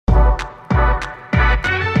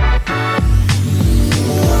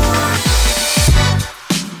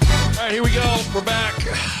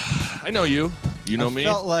I know you. You know me.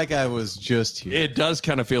 Felt like I was just here. It does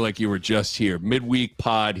kind of feel like you were just here. Midweek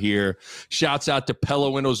pod here. Shouts out to Pella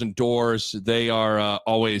Windows and Doors. They are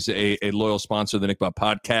always a loyal sponsor of the Nick Bob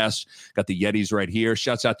podcast. Got the Yetis right here.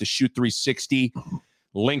 Shouts out to Shoot 360.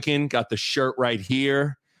 Lincoln got the shirt right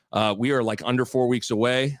here. We are like under 4 weeks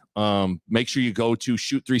away. Make sure you go to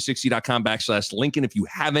shoot360.com/Lincoln. If you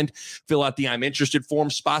haven't, fill out the I'm interested form.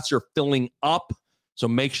 Spots are filling up. So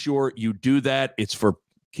make sure you do that. It's for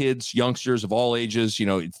kids, youngsters of all ages, you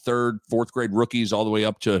know, third, fourth grade rookies, all the way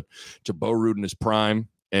up to Bo Root in his prime.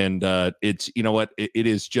 And it's, you know what, it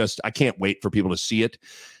is just, I can't wait for people to see it.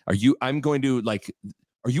 Are you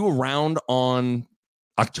around on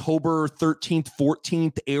October 13th,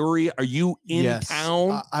 14th area? Are you in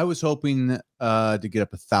town? I was hoping to get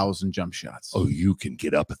up 1,000 jump shots. Oh, you can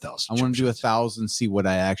get up 1,000. I want to do 1,000, see what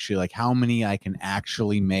I actually like, how many I can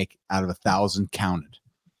actually make out of 1,000 counted.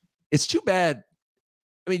 It's too bad.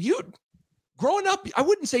 I mean, you growing up, I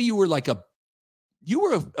wouldn't say you were like you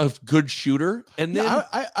were a good shooter. And then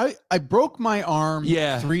I broke my arm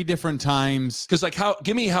 3 different times. Cause like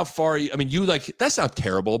give me how far you, I mean, you like, that's not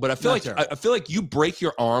terrible, but I feel I feel like you break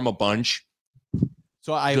your arm a bunch.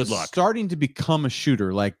 So I was starting to become a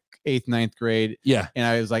shooter, like 8th, 9th grade. Yeah. And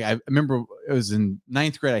I was like, I remember it was in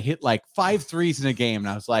 9th grade. I hit like 5 threes in a game. And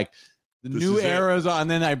I was like, this new era's on.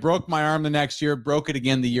 And then I broke my arm the next year, broke it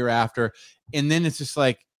again the year after. And then it's just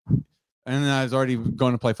like, and then I was already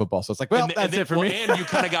going to play football. So it's like, well, that's it for me. And you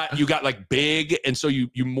kind of got like big. And so you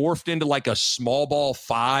morphed into like a small ball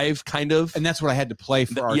 5 kind of. And that's what I had to play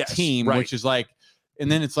for our team, which is like,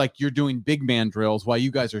 and then it's like you're doing big man drills while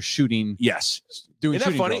you guys are shooting. Yes. Doing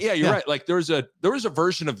Isn't that funny? Drills. Yeah, you're right. Like there was a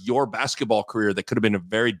version of your basketball career that could have been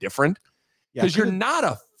very different. Because you're not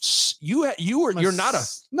a, you're not a.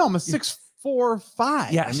 No, I'm a 6'4",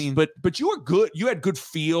 5. Yes, I mean, but you were good. You had good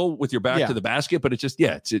feel with your back to the basket, but it's just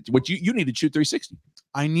it's what you needed to shoot 360.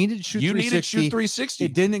 I needed to shoot. You 360. needed to shoot 360.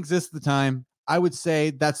 It didn't exist at the time. I would say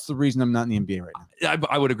that's the reason I'm not in the NBA right now.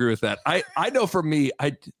 I would agree with that. I know for me,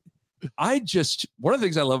 I just one of the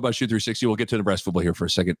things I love about Shoot 360. We'll get to Nebraska football here for a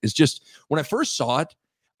second. Is just when I first saw it,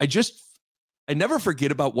 I never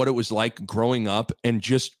forget about what it was like growing up and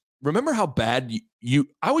just remember how bad I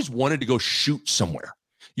always wanted to go shoot somewhere.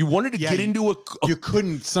 You wanted to get into you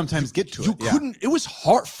couldn't sometimes get to it. You couldn't. It was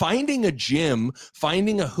hard. Finding a gym,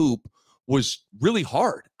 finding a hoop was really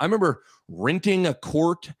hard. I remember renting a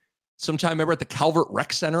court sometime ever at the Calvert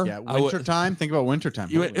Rec Center. Yeah, wintertime. Think about wintertime.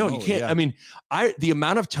 You can't. Yeah. I mean, the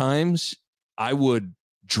amount of times I would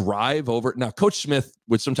drive over. Now, Coach Smith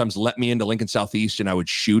would sometimes let me into Lincoln Southeast and I would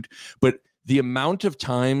shoot. But the amount of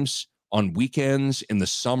times on weekends, in the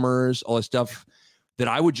summers, all that stuff, that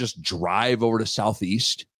I would just drive over to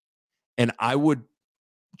Southeast and I would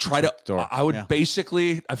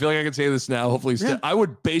basically, I feel like I can say this now, hopefully, I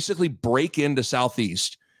would basically break into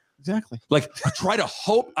Southeast. Exactly. Like try to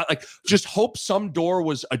hope, just hope some door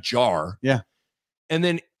was ajar. Yeah. And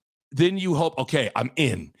then you hope, okay, I'm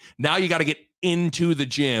in. Now you got to get into the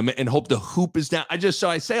gym and hope the hoop is down. I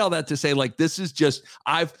say all that to say, like, this is just,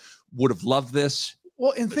 I would have loved this.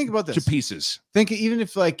 Well, and think about this. To pieces. Think even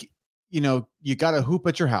if you got a hoop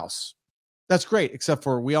at your house, that's great. Except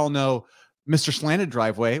for we all know Mr. Slanted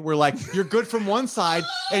driveway. We're like, you're good from one side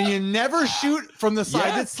and you never shoot from the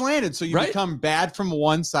side that's slanted. So you become bad from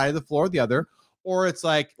one side of the floor or the other. Or it's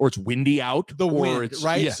like, or it's windy out. The wind,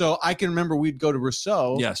 right? Yeah. So I can remember we'd go to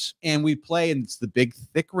Rousseau. Yes. And we'd play and it's the big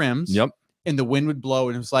thick rims. Yep. And the wind would blow.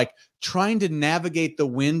 And it was like trying to navigate the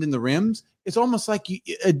wind and the rims. It's almost like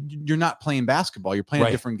you're not playing basketball. You're playing a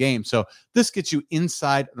different game. So this gets you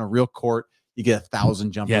inside on a real court. You get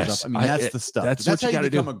 1,000 jumpers up. I mean, that's the stuff. That's what how you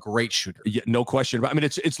become a great shooter. Yeah, no question about. I mean,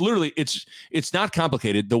 it's literally it's not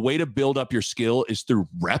complicated. The way to build up your skill is through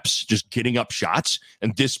reps, just getting up shots,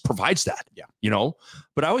 and this provides that. Yeah,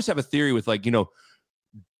 But I always have a theory with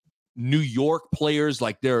New York players,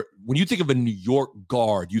 like when you think of a New York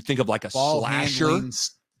guard, you think of like a ball slasher.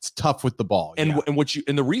 It's tough with the ball. And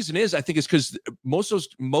the reason is, I think, is because most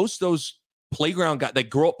of those playground guys that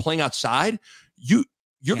grow up playing outside, you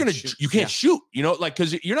can't shoot,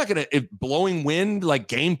 because you're not gonna, if blowing wind, like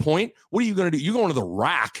gain point, what are you gonna do? You're going to the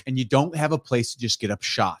rack and you don't have a place to just get up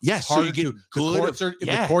shots. Yes. So you get good.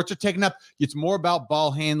 The courts are taken up. It's more about ball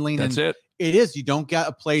handling. That's it. It is. You don't get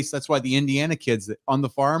a place. That's why the Indiana kids on the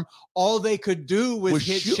farm, all they could do was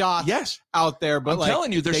hit shots out there. But I'm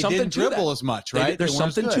telling you, there's something to dribble as much, right? There's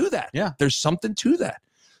something to that. Yeah. There's something to that.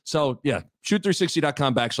 So yeah,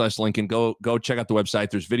 shoot360.com/Lincoln. Go check out the website.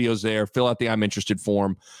 There's videos there. Fill out the I'm interested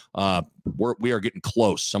form. We are getting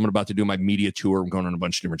close. I'm about to do my media tour. I'm going on a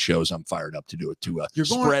bunch of different shows. I'm fired up to do it too.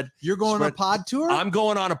 You're going on a pod tour? I'm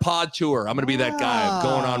going on a pod tour. I'm going to be that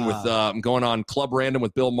guy. I'm going on Club Random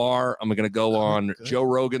with Bill Maher. I'm going to go on Joe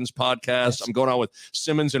Rogan's podcast. I'm going on with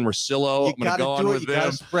Simmons and Rosillo. I'm going to go on with them. You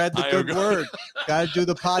got to spread the good word. Got to do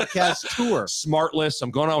the podcast tour. Smartless.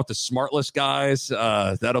 I'm going on with the Smartless guys.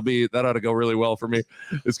 That ought to go really well for me.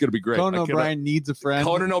 It's going to be great. Conan O'Brien needs a friend.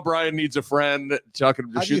 Conan O'Brien needs a friend.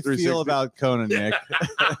 Talking How do you feel about Conan, Nick?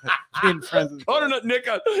 Being friends with Conan, Nick.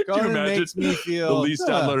 Can you imagine makes me feel the least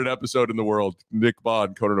downloaded episode in the world? Nick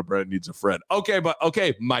Bond, Conan O'Brien needs a friend. Okay,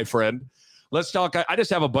 my friend. Let's talk. I just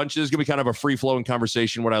have a bunch. This is going to be kind of a free-flowing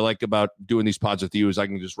conversation. What I like about doing these pods with you is I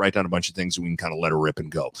can just write down a bunch of things and we can kind of let her rip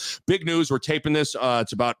and go. Big news. We're taping this.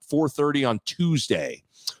 It's about 4:30 on Tuesday.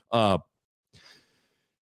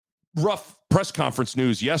 Rough press conference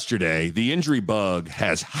news yesterday. The injury bug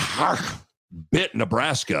has bit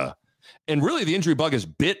Nebraska. And really, the injury bug has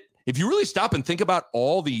bit. If you really stop and think about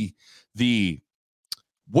all the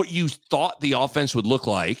what you thought the offense would look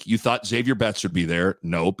like, you thought Xavier Betts would be there.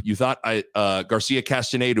 Nope. You thought Garcia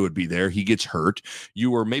Castaneda would be there. He gets hurt.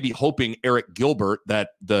 You were maybe hoping Eric Gilbert,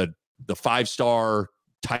 that the 5-star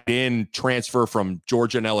tight end transfer from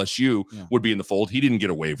Georgia and LSU, would be in the fold. He didn't get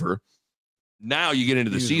a waiver. Now you get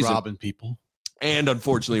into the season, robbing people, and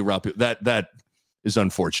unfortunately, that is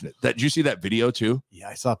unfortunate. Did you see that video too? Yeah,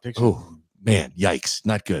 I saw a picture. Oh man, yikes!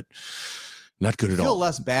 Not good. Not good at all. Feel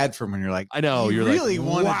less bad from when you're like, I know you're really like,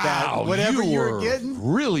 wanted that. Whatever you were getting,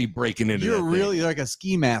 really breaking into. You're really like a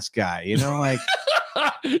ski mask guy, like.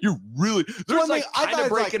 You're really there's like kind of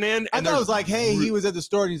breaking in. I thought it was like, hey, he was at the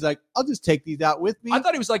store and he's like, I'll just take these out with me. I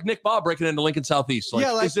thought he was like Nick Bob breaking into Lincoln Southeast.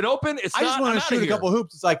 Like, is it open? It's I not. just want to shoot a couple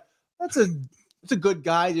hoops. It's like it's a good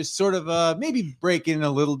guy, just sort of maybe breaking in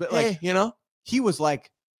a little bit. Like he was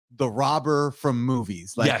like the robber from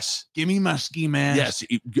movies. Like, yes, give me my ski mask. Yes,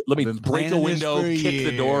 let me break a window, kick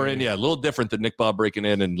the door in. Yeah, a little different than Nick Bob breaking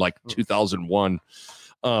in like 2001.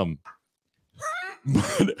 But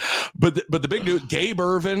the big news: Gabe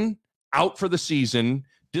Ervin out for the season,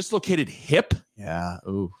 dislocated hip. Yeah.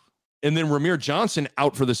 Ooh. And then Ramir Johnson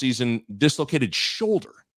out for the season, dislocated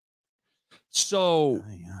shoulder. So,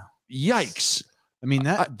 yikes. I mean,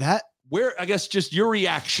 where, I guess, just your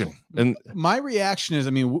reaction. And my reaction is, I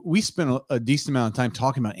mean, we spent a decent amount of time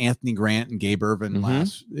talking about Anthony Grant and Gabe Ervin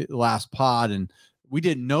last pod, and we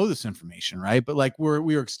didn't know this information, right? But like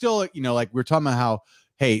we were still, like we're talking about how,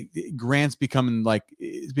 hey, Grant's becoming like,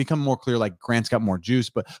 it's become more clear, like Grant's got more juice,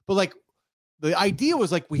 but like the idea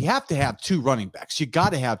was like, we have to have two running backs. You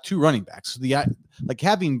got to have two running backs. So like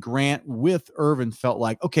having Grant with Ervin felt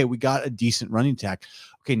like, okay, we got a decent running attack.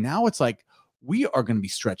 Okay. Now it's like, we are going to be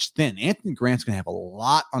stretched thin. Anthony Grant's going to have a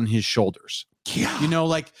lot on his shoulders. Yeah.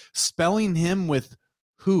 Like spelling him with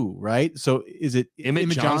who, right? So is it Emmett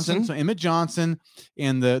Johnson? So Emmett Johnson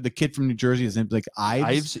and the kid from New Jersey is like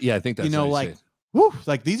Ives. Yeah, I think that's like, whew,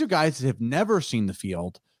 like these are guys that have never seen the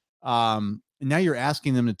field. And now you're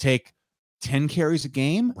asking them to take 10 carries a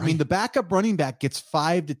game. Right. I mean, the backup running back gets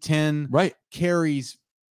 5 to 10 carries,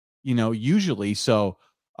 usually. So,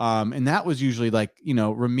 and that was usually like,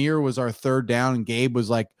 Ramir was our third down and Gabe was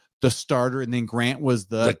like the starter, and then Grant was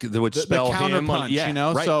the counter punch,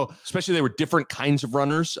 right. So especially they were different kinds of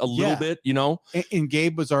runners a little bit, and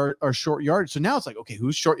Gabe was our short yard. So now it's like, okay,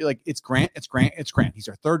 who's short? Like it's Grant. He's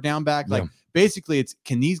our third down back. Like basically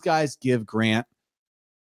can these guys give Grant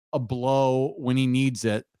a blow when he needs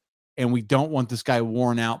it? And we don't want this guy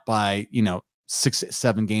worn out by,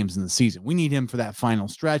 6-7 games in the season. We need him for that final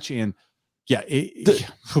stretch. And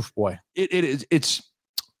boy, it is. It's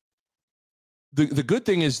the good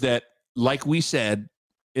thing is that, like we said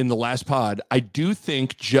in the last pod, I do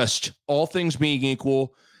think, just all things being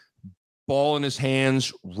equal, ball in his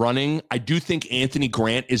hands, running, I do think Anthony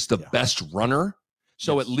Grant is the best runner.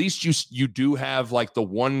 So at least you do have like the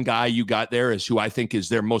one guy you got there is who I think is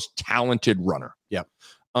their most talented runner. Yeah.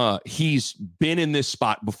 He's been in this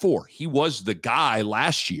spot before. He was the guy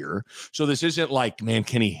last year. So this isn't like, man,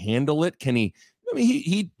 can he handle it?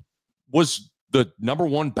 He was the number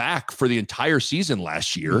one back for the entire season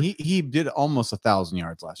last year. He did almost 1,000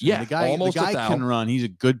 yards last year. Yeah, the guy can run. He's a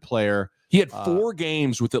good player. He had 4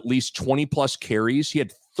 games with at least 20 plus carries. He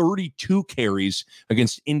had 32 carries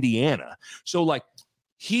against Indiana. So like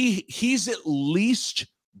he's at least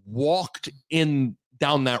walked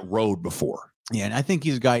down that road before. Yeah, and I think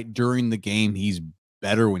he's a guy during the game. He's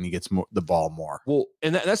better when he gets the ball more. Well,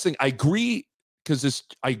 and that's the thing. I agree, because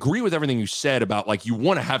I agree with everything you said about like you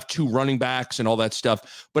want to have two running backs and all that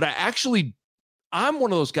stuff. But I'm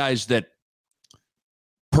one of those guys that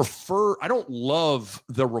I don't love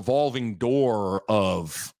the revolving door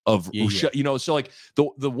of so like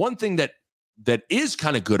the one thing that is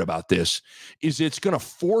kind of good about this is it's going to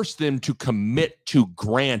force them to commit to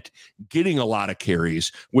Grant getting a lot of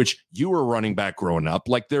carries, which you were running back growing up.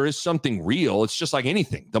 Like, there is something real. It's just like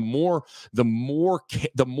anything. The more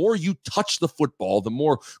you touch the football, the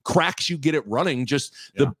more cracks you get it running, just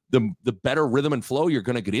the better rhythm and flow you're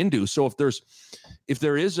going to get into. So if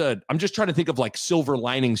there is I'm just trying to think of like silver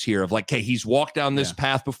linings here of like, hey, he's walked down this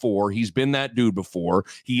path before. He's been that dude before.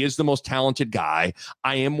 He is the most talented guy.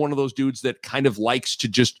 I am one of those dudes that kind of likes to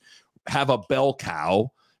just have a bell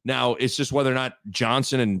cow. Now it's just whether or not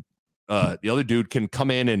Johnson and the other dude can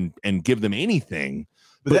come in and give them anything.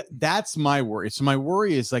 But that's my worry. So my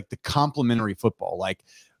worry is like the complementary football. Like,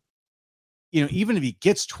 even if he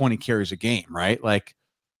gets 20 carries a game, right? Like,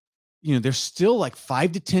 there's still like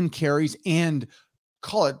 5 to 10 carries and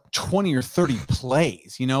call it 20 or 30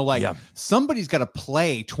 plays, somebody's got to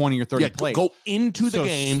play 20 or 30 plays. Go into the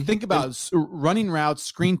game. Think about running routes,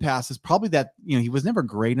 screen passes, probably that, he was never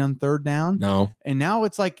great on third down. No. And now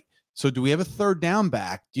it's like, so do we have a third down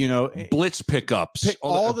back? Blitz pickups,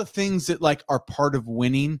 all the things that like are part of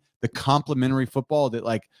winning, the complementary football that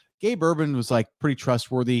like Gabe Urban was like pretty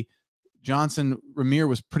trustworthy. Johnson Ramir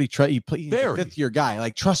was pretty he played a fifth-year guy,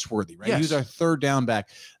 like trustworthy, right? Yes. He was our third down back.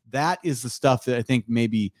 That is the stuff that I think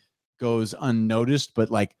maybe goes unnoticed,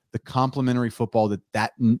 but like the complementary football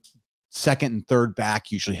that second and third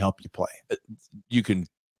back usually help you play. You can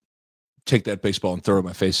take that baseball and throw it in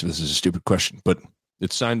my face if this is a stupid question, but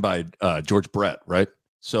it's signed by George Brett, right?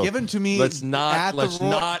 So given to me. Let's not when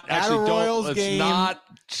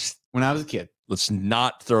I was a kid. Let's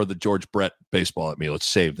not throw the George Brett baseball at me. Let's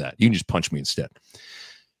save that. You can just punch me instead.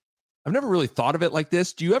 I've never really thought of it like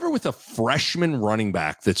this. Do you ever, with a freshman running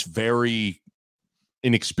back that's very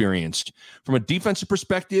inexperienced, from a defensive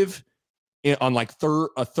perspective, on like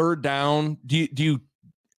a third down, do you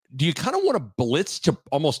kind of want to blitz to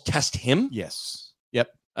almost test him? Yes.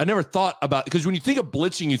 Yep. I never thought about, because when you think of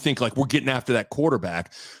blitzing, you think like we're getting after that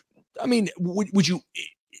quarterback. I mean, would you?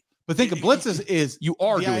 But think of blitz is you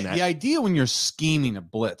are doing that. The idea when you're scheming a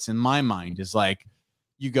blitz, in my mind, is like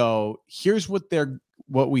you go, here's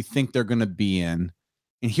what we think they're going to be in,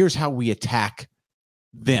 and here's how we attack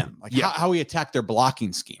them, like how we attack their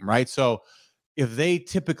blocking scheme, right? So if they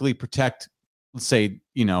typically protect, let's say,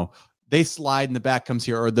 they slide and the back comes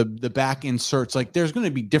here, or the back inserts, like there's going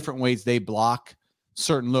to be different ways they block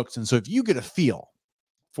certain looks. And so if you get a feel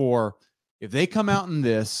for if they come out in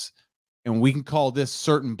this, and we can call this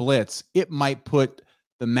certain blitz, it might put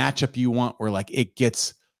the matchup you want where like it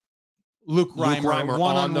gets Luke Reimer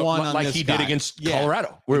one-on-one like he did against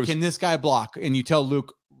Colorado. Can this guy block? And you tell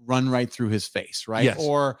Luke, run right through his face, right? Yes.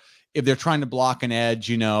 Or if they're trying to block an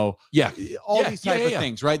edge, all these type of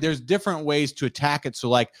things, right? There's different ways to attack it. So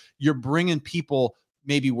like you're bringing people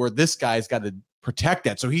maybe where this guy's got to protect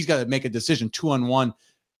that. So he's got to make a decision 2-on-1.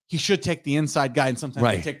 He should take the inside guy, and sometimes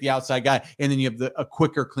they take the outside guy, and then you have a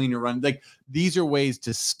quicker, cleaner run. Like these are ways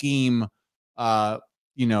to scheme,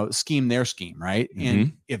 scheme their scheme, right? Mm-hmm.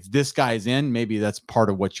 And if this guy's in, maybe that's part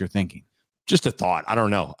of what you're thinking. Just a thought. I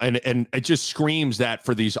don't know, and it just screams that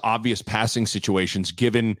for these obvious passing situations,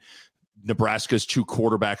 given Nebraska's 2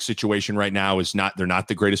 quarterback situation right now they're not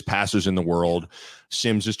the greatest passers in the world.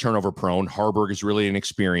 Sims is turnover prone. Harburg is really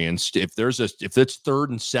inexperienced. If it's 3rd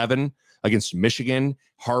and 7 against Michigan,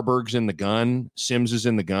 Harburg's in the gun, Sims is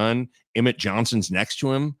in the gun, Emmett Johnson's next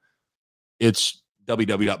to him, it's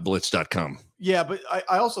www.blitz.com. Yeah, but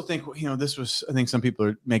I also think, this was, I think some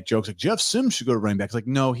people make jokes like Jeff Sims should go to running back. It's like,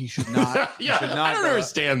 no, he should not. I don't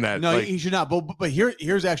understand that. No, he should not. But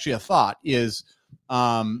here's actually a thought is,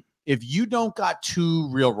 if you don't got 2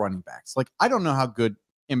 real running backs, like I don't know how good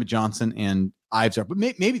Emmett Johnson and Ives are, but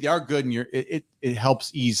maybe they are good, and it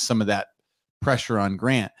helps ease some of that pressure on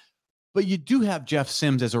Grant. But you do have Jeff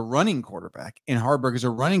Sims as a running quarterback and Harburg as a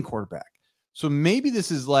running quarterback. So maybe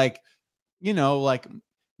this is like, like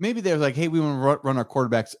maybe they're like, hey, we want to run our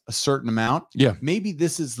quarterbacks a certain amount. Yeah. Maybe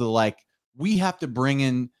this is we have to bring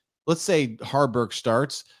in, let's say Harburg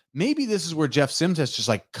starts. Maybe this is where Jeff Sims has just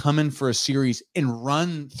like come in for a series and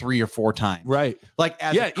run 3 or 4 times. Right. Like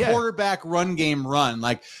as a quarterback run game run,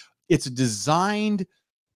 like it's a designed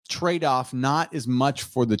trade-off, not as much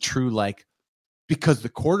for the true, like, because the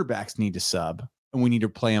quarterbacks need to sub and we need to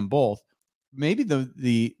play them both. Maybe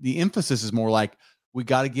the emphasis is more like we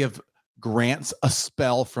got to give Grant a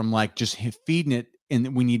spell from like just feeding it,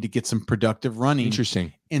 and we need to get some productive running.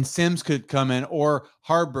 Interesting. And Sims could come in, or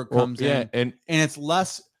Harburg comes in, and it's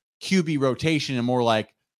less QB rotation and more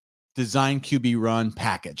like design QB run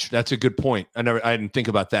package. That's a good point. I didn't think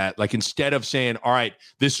about that. Like instead of saying, all right,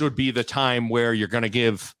 this would be the time where you're going to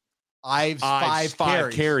give Ives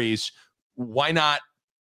five carries. Why not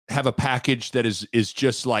have a package that is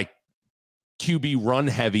just like QB run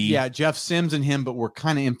heavy? Yeah, Jeff Sims and him, but we're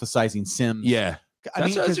kind of emphasizing Sims. Yeah.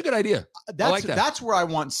 That's a good idea. That's where I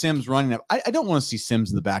want Sims running up. I don't want to see Sims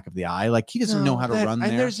in the back of the eye. Like he doesn't know how to run there.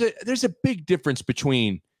 And there's a big difference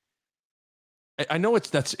between. I know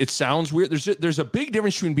it sounds weird. There's a big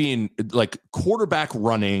difference between being like quarterback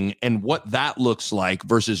running and what that looks like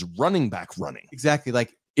versus running back running. Exactly.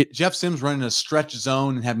 Like Jeff Sims running a stretch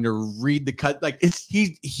zone and having to read the cut. Like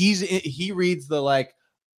he reads the like,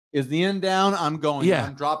 is the end down? I'm going. Yeah.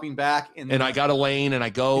 I'm dropping back. And I got a lane and I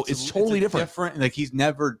go. It's totally different. Like he's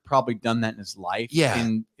never probably done that in his life. Yeah.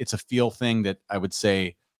 And it's a feel thing that I would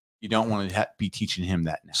say you don't want to be teaching him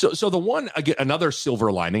that now. So the one, again, another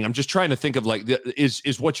silver lining, I'm just trying to think of like,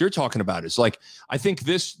 is what you're talking about. Is like, I think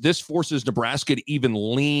this forces Nebraska to even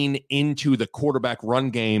lean into the quarterback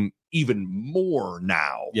run game even more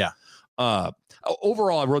now. Yeah.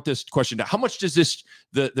 Overall, I wrote this question down. How much does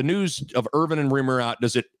the news of Irvin and Rimmer out,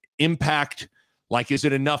 does it impact? Like, is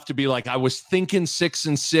it enough to be like, I was thinking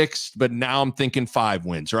 6-6, but now I'm thinking 5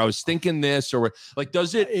 wins, or I was thinking this, or like,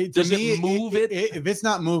 does it move it? If it's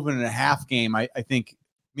not moving in a half game, I think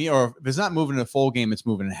or if it's not moving in a full game, it's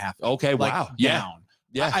moving in a half game. Okay. Like, wow. Down. Yeah.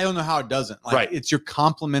 Yeah. I don't know how it doesn't. Like, right. It's your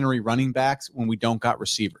complementary running backs when we don't got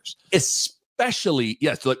receivers. Especially,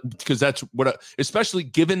 yes, like, because that's what, especially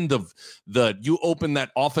given the you open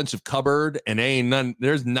that offensive cupboard and ain't none,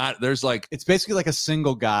 there's like, it's basically like a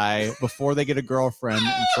single guy before they get a girlfriend.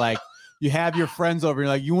 It's like you have your friends over, and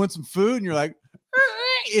you're like, you want some food? And you're like,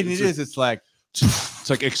 and it's like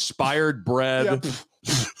expired bread.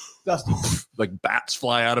 Yeah. Like bats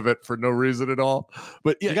fly out of it for no reason at all.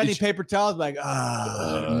 But yeah, you got any paper towels? Like, no.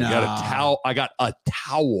 I got a towel. I got a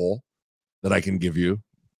towel that I can give you.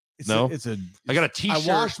 I got a t-shirt. I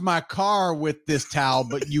washed my car with this towel,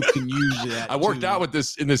 but you can use it. I worked out with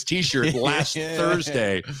this in this t-shirt last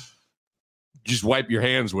Thursday. Just wipe your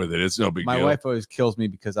hands with it. It's no big deal. My wife always kills me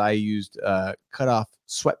because I used cut off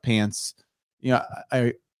sweatpants. You know,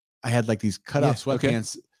 I had like these cut off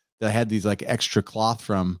sweatpants that I had these like extra cloth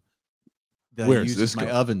from. Where is this? My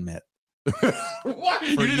oven mitt. What?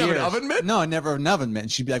 You didn't have an oven mitt? No, I never have an oven mitt.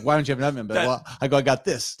 And she'd be like, "Why don't you have an oven mitt?" But I got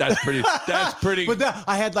this. That's pretty. But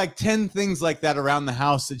I had like 10 things like that around the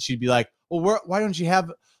house that she'd be like, "Well, why don't you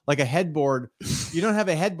have like a headboard? You don't have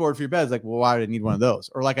a headboard for your bed." It's like, well, why would I need one of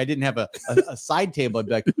those? Or like I didn't have a side table. I'd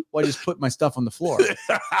be like, well, I just put my stuff on the floor.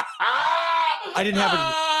 I didn't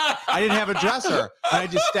have a dresser. And I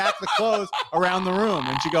just stacked the clothes around the room.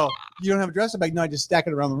 And she'd go, "You don't have a dresser?" I'm like, "No, I just stack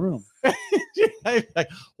it around the room." Like,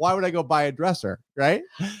 why would I go buy a dresser? Right.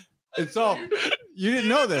 And so you didn't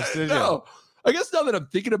know this, did you? No. I guess now that I'm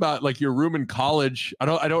thinking about like your room in college, I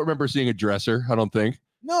don't remember seeing a dresser. I don't think.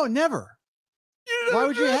 No, never. Why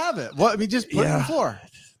would you have it? Well, I mean, just put it on the floor.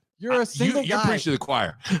 You're a single guy. You're preaching to the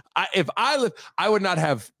choir. If I lived, I would not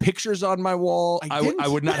have pictures on my wall. I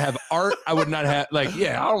would not have art. I would not have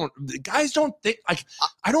guys don't think like,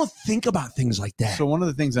 I don't think about things like that. So one of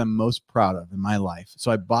the things I'm most proud of in my life.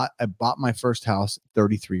 So I bought my first house at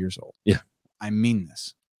 33 years old. Yeah. I mean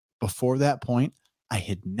this. Before that point, I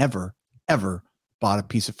had never, ever bought a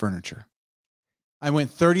piece of furniture. I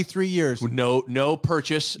went 33 years. No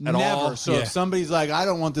purchase at all. So if somebody's like, "I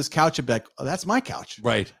don't want this couch," I'd be like, "Oh, that's my couch."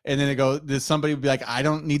 Right. And then somebody would be like, "I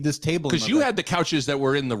don't need this table." Because you had the couches that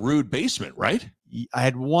were in the rude basement, right? I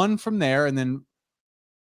had one from there, and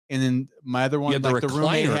then my other one, the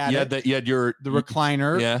recliner. You had the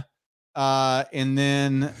recliner. Yeah. And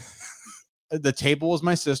then the table was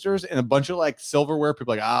my sister's, and a bunch of like silverware.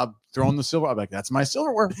 People like, "I'm throwing the silver." I'm like, "That's my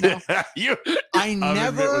silverware." Now. I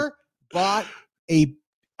never bought a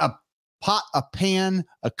pot, a pan,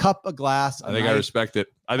 a cup, a glass. I think I respect it.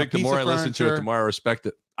 I think the more I listen to it, the more I respect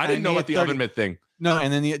it. I didn't know about the oven mitt thing. No,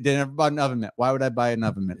 and then they never bought an oven mitt. Why would I buy an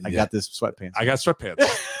oven mitt? I got this sweatpants. I got sweatpants.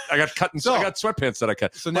 I got sweatpants that I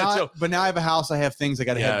cut. So now, but now I have a house. I have things. I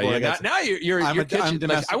got a headboard. Now you're kitchen.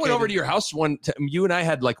 Like, I went over to your house one time. You and I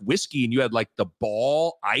had like whiskey, and you had like the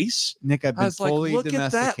ball ice. Nick, I've been fully look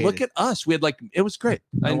domesticated. At that. Look at us. We had like, it was great.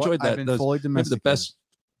 I enjoyed that. I've been fully domesticated. The best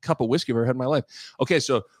cup of whiskey I've ever had in my life. Okay,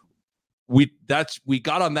 so we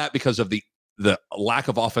got on that because of the lack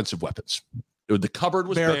of offensive weapons. The cupboard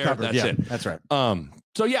was bare. That's it. That's right.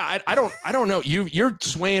 So yeah, I don't know. You're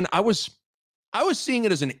swaying. I was seeing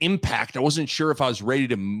it as an impact. I wasn't sure if I was ready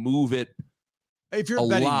to move it. If you're a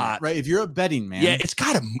betting man, right? If you're a betting man, yeah, it's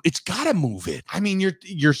gotta move it. I mean,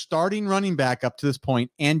 you're starting running back up to this point,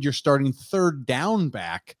 and you're starting third down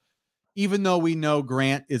back. even though we know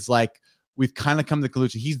Grant is like, we've kind of come to the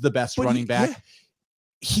conclusion he's the best running back. Yeah.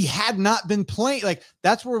 He had not been playing. Like,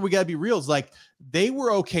 that's where we got to be real. It's like they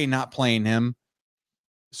were okay not playing him.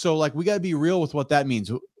 So like, we got to be real with what that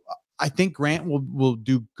means. I think Grant will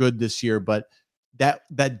do good this year, but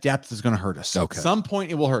that depth is going to hurt us. Okay. At some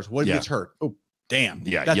point it will hurt us. What if it's hurt? Oh, damn.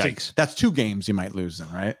 Yeah. Yikes. That's 2 games you might lose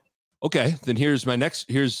then, right? Okay. Then here's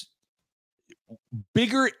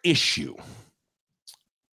bigger issue.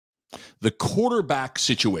 The quarterback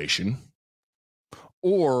situation,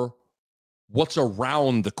 or what's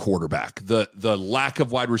around the quarterback, the lack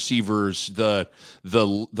of wide receivers, the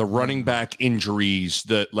running back injuries,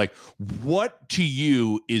 what to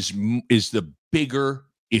you is the bigger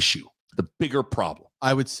issue, the bigger problem?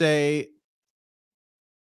 I would say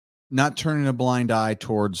not turning a blind eye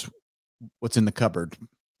towards what's in the cupboard.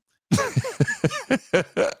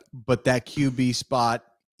 But that QB spot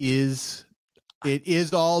is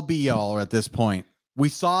all be all at this point. We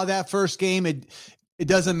saw that first game. It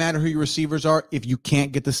doesn't matter who your receivers are. If you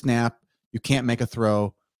can't get the snap, you can't make a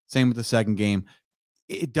throw. Same with the second game.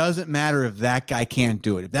 It doesn't matter if that guy can't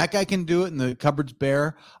do it. If that guy can do it and the cupboard's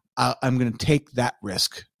bare, I'm going to take that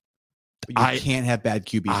risk. But you can't have bad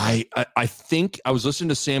QB. I think I was listening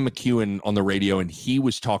to Sam McEwen on the radio, and he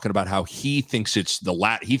was talking about how he thinks it's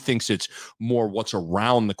he thinks it's more what's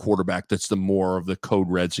around the quarterback that's the more of the code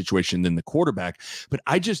red situation than the quarterback. But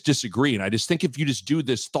I just disagree, and I just think if you just do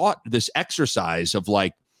this exercise of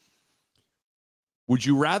like, would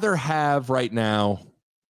you rather have right now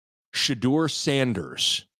Shedeur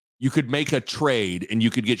Sanders? You could make a trade, and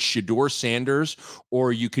you could get Shedeur Sanders,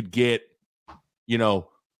 or you could get,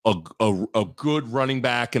 a good running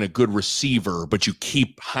back and a good receiver, but you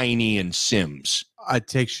keep Heine and Sims. I'd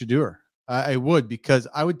take Shedeur. I would, because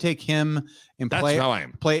I would take him and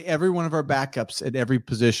play every one of our backups at every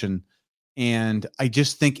position. And I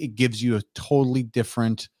just think it gives you a totally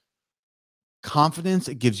different confidence.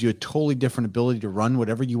 It gives you a totally different ability to run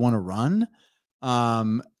whatever you want to run.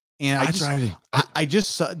 And I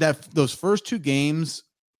just saw that those first 2 games,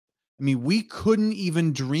 I mean, we couldn't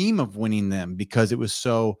even dream of winning them because it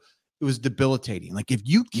was debilitating. Like, if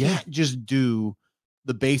you can't just do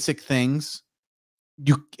the basic things,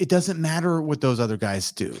 it doesn't matter what those other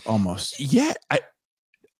guys do almost. Yeah,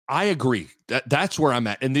 I agree. That's where I'm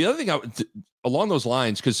at. And the other thing along those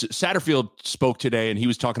lines, because Satterfield spoke today and he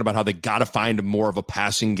was talking about how they got to find more of a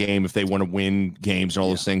passing game if they want to win games and all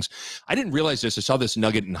those things. I didn't realize this. I saw this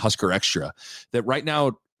nugget in Husker Extra that right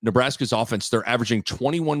now, Nebraska's offense, they're averaging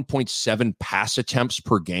 21.7 pass attempts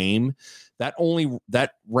per game. That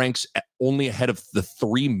ranks only ahead of the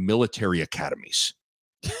 3 military academies.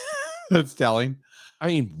 That's telling. I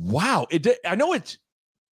mean, wow. I know it's.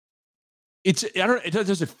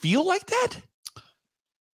 Does it feel like that?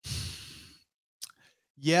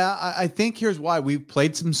 Yeah, I think here's why. We've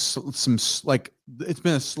played some like, it's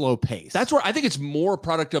been a slow pace. That's where I think it's more a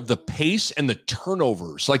product of the pace and the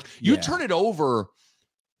turnovers. Like, you turn it over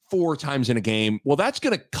 4 times in a game. Well, that's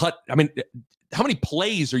going to cut. I mean, how many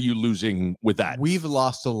plays are you losing with that? We've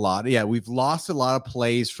lost a lot. Yeah, we've lost a lot of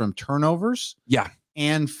plays from turnovers. Yeah.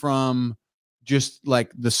 And from just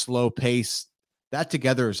like the slow pace. That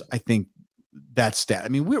together is, I think, that stat. I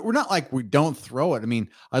mean, we're not like we don't throw it. I mean,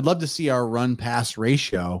 I'd love to see our run pass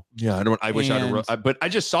ratio. Yeah, I wish I'd have, but I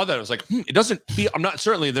just saw that. I was like, it doesn't feel.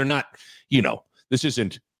 They're not. This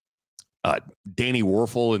isn't Danny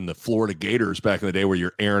Werfel and the Florida Gators back in the day where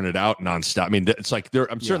you're airing it out nonstop. I mean, it's like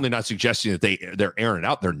I'm certainly not suggesting that they're airing it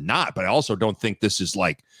out. They're not, but I also don't think this is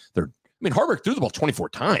like they're. I mean, Harbaugh threw the ball 24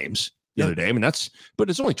 times the other day. I mean, but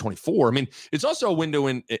it's only 24. I mean, it's also a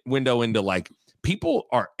window into like. People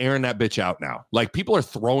are airing that bitch out now. Like, people are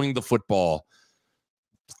throwing the football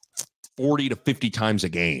 40 to 50 times a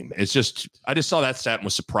game. It's just, I just saw that stat and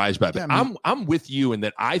was surprised by it. But I'm with you in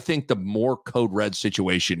that I think the more code red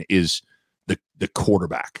situation is the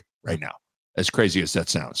quarterback right now, as crazy as that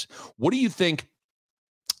sounds. What do you think?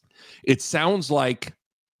 It sounds like,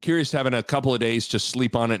 curious having a couple of days to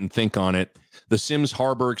sleep on it and think on it. The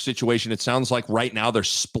Sims-Harburg situation, it sounds like right now they're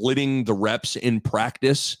splitting the reps in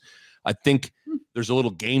practice. I think there's a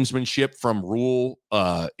little gamesmanship from Rule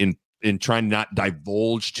in trying to not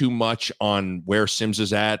divulge too much on where Sims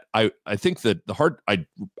is at. I think that I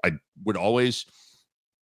would always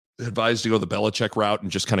advise to go the Belichick route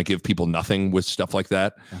and just kind of give people nothing with stuff like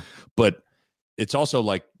that. Yeah. But it's also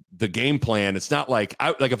like the game plan. It's not like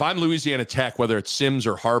if I'm Louisiana Tech, whether it's Sims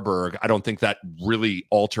or Harburg, I don't think that really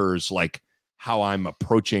alters like how I'm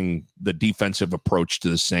approaching the defensive approach to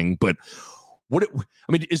this thing. But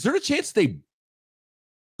is there a chance they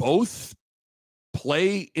both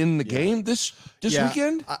play in the game this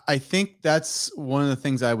weekend? I think that's one of the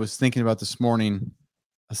things I was thinking about this morning.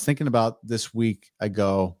 I was thinking about this week. I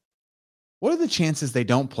go, what are the chances they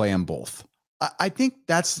don't play them both? I think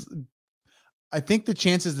the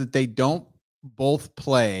chances that they don't both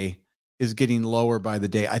play is getting lower by the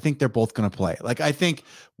day. I think they're both going to play. Like, I think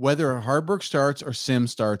whether Harburg starts or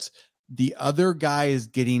Sims starts, the other guy is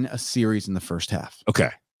getting a series in the first half.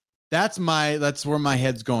 Okay. That's where my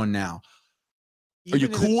head's going now. Are you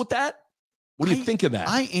cool with that? What do you think of that?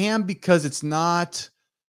 I am, because it's not,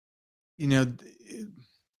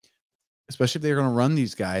 especially if they're going to run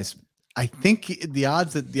these guys. I think the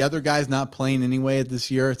odds that the other guy's not playing anyway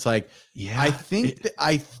this year, it's like, I think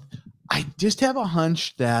I just have a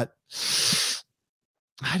hunch that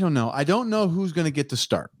I don't know. I don't know who's going to get to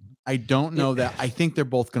start. I don't know that. I think they're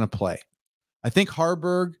both going to play. I think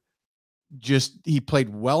Harburg he played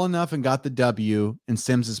well enough and got the W, and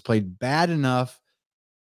Sims has played bad enough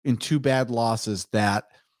in 2 bad losses that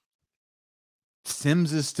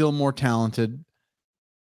Sims is still more talented.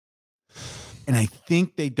 And I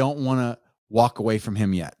think they don't want to walk away from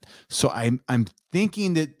him yet. So I'm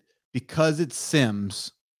thinking that because it's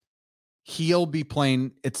Sims, he'll be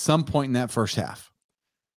playing at some point in that first half.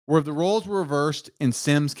 Where if the roles were reversed and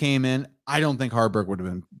Sims came in, I don't think Harburg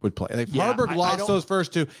would play. If Harburg lost those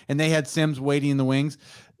first 2 and they had Sims waiting in the wings,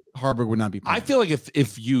 Harburg would not be playing. I feel like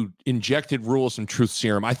if you injected rules and truth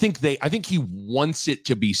serum, I think he wants it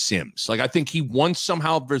to be Sims. Like, I think he wants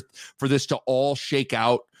somehow for this to all shake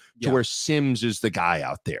out to where Sims is the guy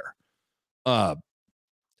out there. I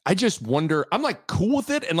just wonder, I'm like cool with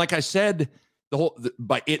it. And like I said,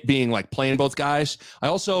 by it being like playing both guys, I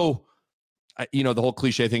also, the whole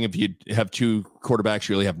cliche thing, if you have 2 quarterbacks,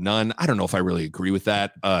 you really have none. I don't know if I really agree with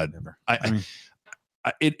that. Never.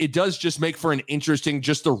 It does just make for an interesting,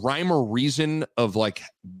 just the rhyme or reason of like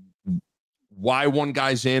why one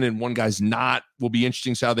guy's in and one guy's not will be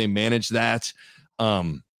interesting. So how they manage that.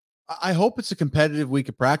 I hope it's a competitive week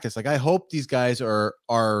of practice. Like, I hope these guys are,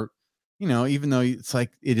 even though it's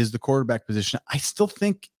like it is the quarterback position, I still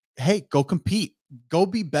think, hey, go compete, go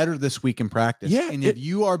be better this week in practice. Yeah. And if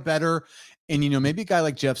you are better, and maybe a guy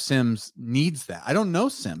like Jeff Sims needs that. I don't know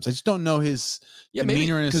Sims. I just don't know his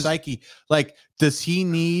demeanor and his psyche. Like, does he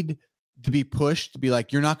need to be pushed to be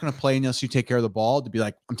like, you're not going to play unless you take care of the ball, to be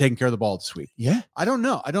like, I'm taking care of the ball this week? Yeah. I don't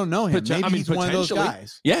know. I don't know him. Maybe he's one of those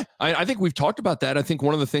guys. Yeah. I think we've talked about that. I think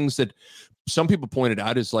one of the things that some people pointed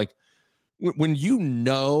out is like, when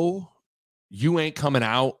you ain't coming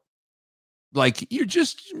out, like, you're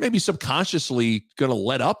just maybe subconsciously going to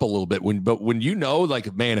let up a little bit but when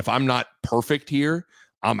like, man, if I'm not perfect here,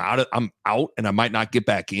 I'm out and I might not get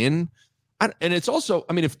back in. And it's also,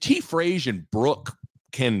 I mean, if T. Frage and Brooke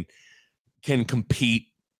can compete,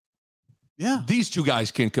 these 2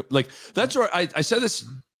 guys can, like, that's where I said this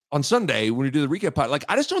on Sunday when we do the recap pod. Like,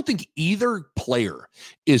 I just don't think either player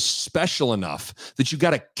is special enough that you got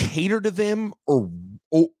to cater to them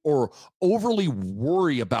or overly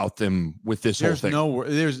worry about them with this whole thing.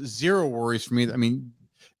 There's zero worries for me. I mean,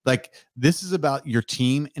 like, this is about your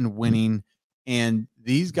team and winning, and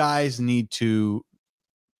these guys need to.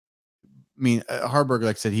 I mean, Harburg,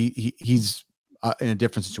 like I said, he's in a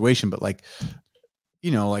different situation, but like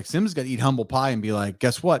Sims got to eat humble pie and be like,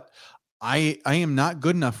 guess what? I am not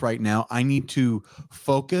good enough right now. I need to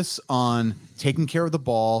focus on taking care of the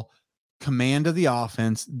ball, command of the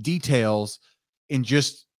offense, details, and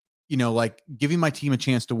just, like, giving my team a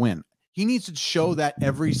chance to win. He needs to show that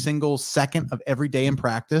every single second of every day in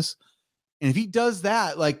practice. And if he does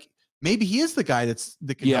that, like, maybe he is the guy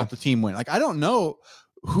that can help the team win. Like, I don't know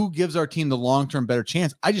who gives our team the long-term better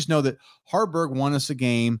chance. I just know that Harburg won us a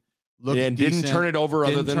game. And didn't turn it over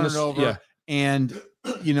other than this. Yeah. And,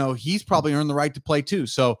 he's probably earned the right to play too.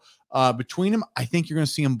 So between them, I think you're going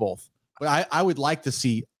to see them both. But I would like to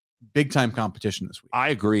see big time competition this week. I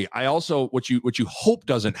agree. I also, what you hope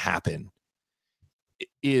doesn't happen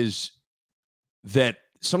is that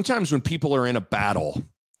sometimes when people are in a battle,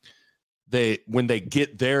 when they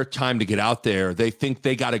get their time to get out there, they think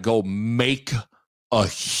they got to go make a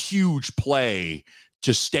huge play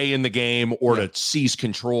to stay in the game or to seize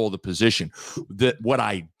control of the position. What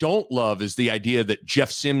I don't love is the idea that Jeff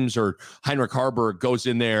Sims or Heinrich Harburg goes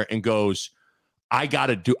in there and goes, I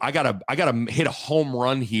gotta hit a home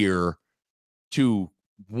run here to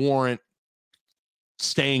warrant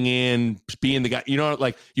staying in, being the guy.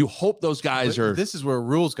 Like, you hope those guys are. This is where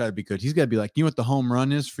rules got to be good. He's got to be like, you know what the home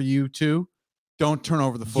run is for you too? Don't turn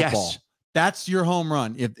over the football. Yes. That's your home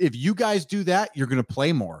run. If you guys do that, you're going to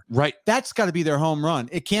play more. Right. That's got to be their home run.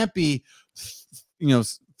 It can't be,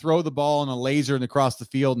 throw the ball in a laser and across the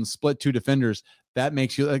field and split 2 defenders. that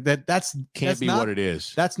makes you like that. That's be not what it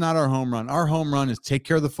is. That's not our home run. Our home run is take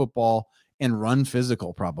care of the football and run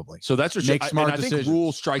physical, probably. So that's what make smart decisions. I think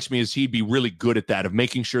Rule strikes me as he'd be really good at that, of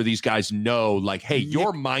making sure these guys know, like, hey,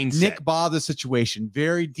 your mindset. Nick Baugh, the situation,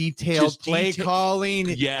 very detailed play calling,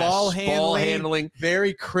 yes, ball handling,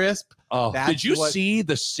 very crisp. Oh, did you see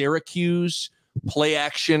the Syracuse play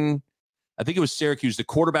action? I think it was Syracuse, the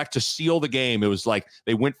quarterback, to seal the game. It was like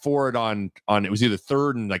they went for it on it was either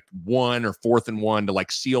 3rd and 1 or 4th and 1 to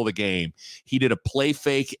seal the game. He did a play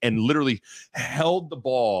fake and literally held the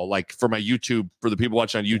ball, for my YouTube, for the people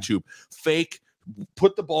watching on YouTube, fake,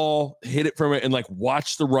 put the ball, hit it from it, and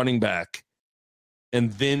watched the running back,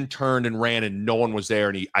 and then turned and ran, and no one was there,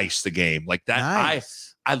 and he iced the game like that.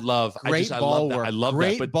 Nice. I love that. I love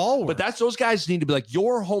that. But that's, those guys need to be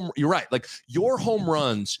you're right. Your home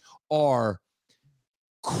runs are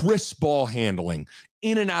crisp ball handling,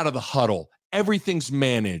 in and out of the huddle. Everything's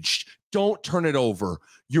managed. Don't turn it over.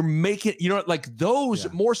 You're making,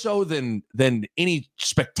 those more so than any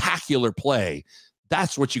spectacular play.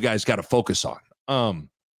 That's what you guys got to focus on.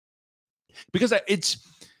 Because it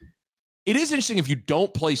is interesting if you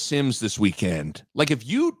don't play Sims this weekend.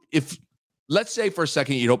 If let's say for a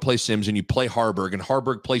second you don't play Sims and you play Harburg, and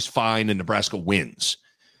Harburg plays fine and Nebraska wins.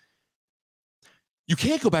 You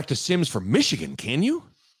can't go back to Sims for Michigan, can you?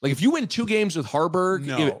 If you win 2 games with Harburg,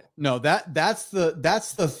 that's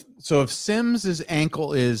the so if Sims'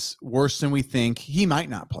 ankle is worse than we think, he might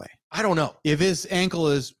not play. I don't know. If his ankle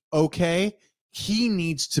is okay, he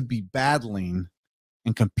needs to be battling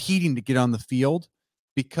and competing to get on the field,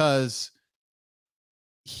 because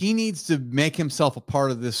he needs to make himself a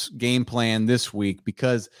part of this game plan this week,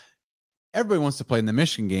 because everybody wants to play in the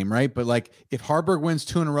Michigan game, right? But if Harburg wins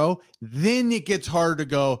 2 in a row, then it gets harder to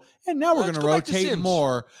go, and now we're going to rotate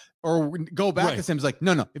more or go back to Sims.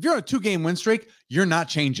 No. If you're on a 2-game win streak, you're not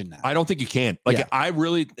changing that. I don't think you can. I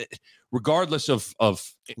really, regardless of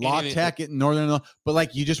Law Tech at Northern,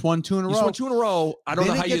 but you just won 2 in a row. Just won 2 in a row. I don't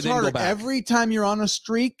know how you then go back. Every time you're on a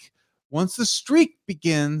streak, once the streak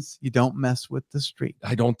begins, you don't mess with the streak.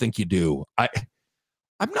 I don't think you do.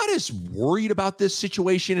 I'm not as worried about this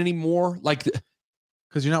situation anymore.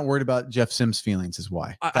 Because you're not worried about Jeff Sims' feelings is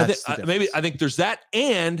why. I think there's that.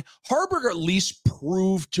 And Harburg at least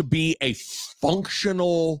proved to be a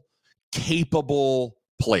functional, capable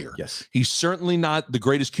player. Yes. He's certainly not the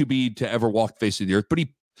greatest QB to ever walk the face of the earth, but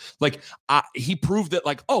he proved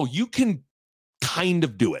that you can kind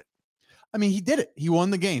of do it. I mean, he did it. He won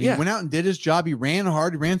the game. Yeah. He went out and did his job. He ran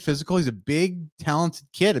hard. He ran physical. He's a big, talented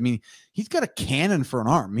kid. I mean, he's got a cannon for an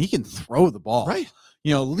arm. He can throw the ball. Right.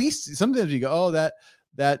 At least sometimes you go, oh, that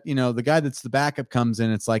the guy that's the backup comes in.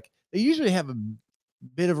 It's they usually have a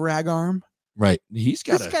bit of rag arm. Right. This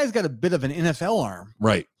guy's got a bit of an NFL arm.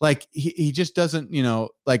 Right. He just doesn't,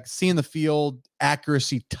 seeing the field,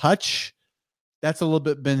 accuracy, touch. That's a little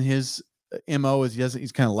bit been his MO, is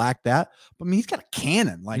he's kind of lacked that. But I mean, he's got a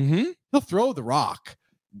cannon. He'll throw the rock.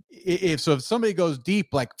 If somebody goes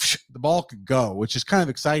deep, the ball could go, which is kind of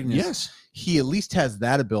exciting. Yes. He at least has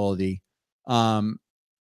that ability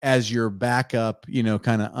as your backup,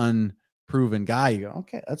 kind of unproven guy. You go,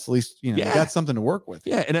 okay, that's at least, you got something to work with.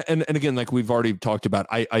 Yeah. And again, we've already talked about,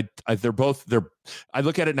 I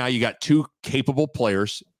look at it now, you got 2 capable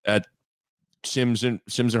players at Sims and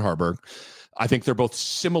Harburg. I think they're both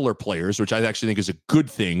similar players, which I actually think is a good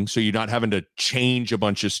thing. So you're not having to change a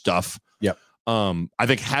bunch of stuff. Yep. I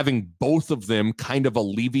think having both of them kind of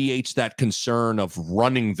alleviates that concern of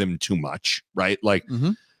running them too much, right?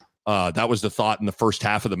 That was the thought in the first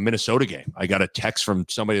half of the Minnesota game. I got a text from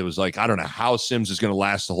somebody that was I don't know how Sims is going to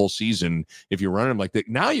last the whole season if you're running him like that.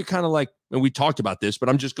 Now you're kind of and we talked about this, but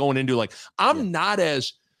I'm just going into not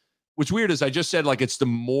as, what's weird is I just said it's the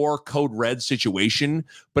more code red situation,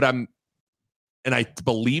 but and I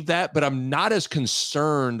believe that, but I'm not as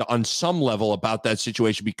concerned on some level about that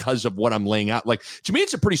situation because of what I'm laying out. To me,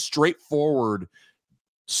 it's a pretty straightforward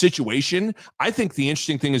situation. I think the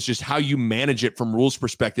interesting thing is just how you manage it from rules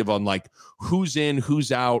perspective on who's in,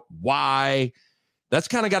 who's out, why. That's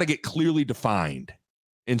kind of got to get clearly defined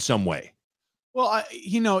in some way. Well,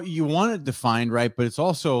 you want it defined, right? But it's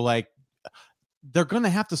also they're going to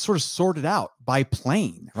have to sort of sort it out by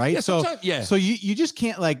playing, right? Yeah, So you just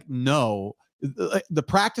can't no. The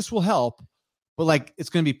practice will help, but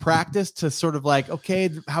it's going to be practice to sort of okay,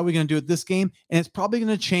 how are we going to do it this game? And it's probably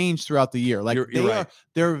going to change throughout the year.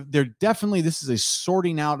 They're definitely, this is a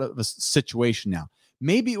sorting out of a situation now.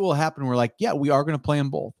 Maybe it will happen where we are going to play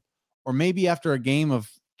them both. Or maybe after a game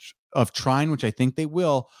of trying, which I think they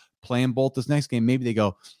will, play them both this next game, maybe they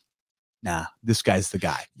go, nah, this guy's the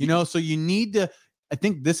guy, so you need to, I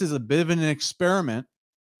think this is a bit of an experiment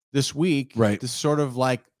this week, right, to sort of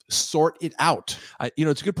like sort it out.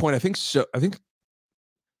 It's a good point. I think so. I think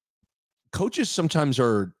coaches sometimes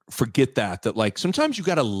forget that like sometimes you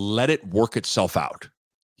got to let it work itself out.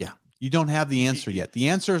 Yeah. You don't have the answer yet. The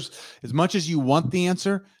answer's, as much as you want the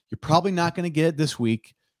answer, you're probably not going to get it this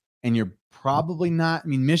week. And you're probably not,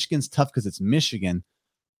 Michigan's tough because it's Michigan,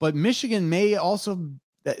 but Michigan may also,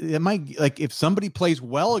 it might, like, if somebody plays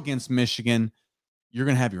well against Michigan, you're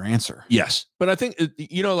going to have your answer. Yes. But I think,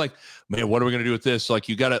 like, man, what are we going to do with this? Like,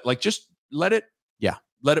 you got to, like, just let it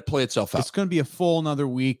play itself out. It's going to be a full another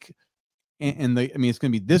week. And it's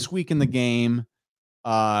going to be this week in the game,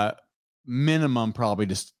 minimum probably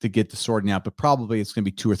just to get the sorting out, but probably it's going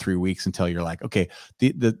to be 2 or 3 weeks until you're like, okay,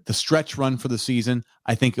 the stretch run for the season,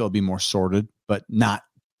 I think it'll be more sorted, but not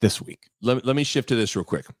this week. Let me shift to this real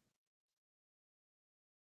quick.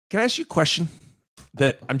 Can I ask you a question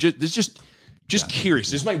that just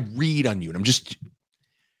curious? This is my read on you. And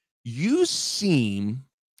you seem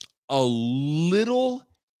a little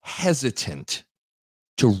hesitant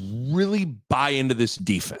to really buy into this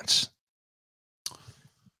defense.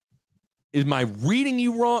 Am I reading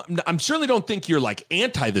you wrong? I certainly don't think you're like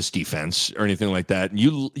anti this defense or anything like that.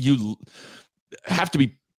 You have to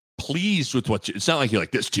be pleased with it's not like you're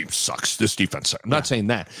like, this team sucks, this defense sucks. I'm not saying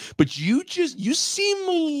that, but you seem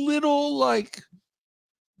a little like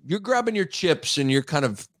you're grabbing your chips and you're kind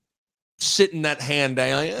of sitting that hand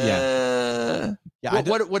down.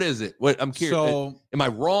 What is it? I'm curious. So, am I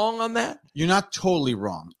wrong on that? You're not totally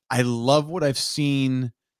wrong. I love what I've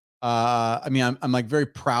seen. I'm like very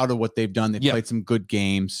proud of what they've done. They've played some good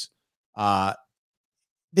games.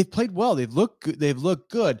 They've played well. They've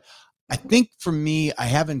looked good. I think for me, I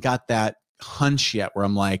haven't got that hunch yet where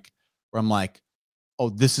I'm like, oh,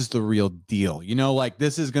 this is the real deal. Like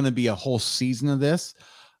this is going to be a whole season of this.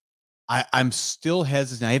 I'm still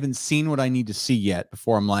hesitant. I haven't seen what I need to see yet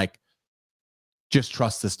before I'm like, just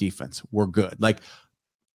trust this defense. We're good. Like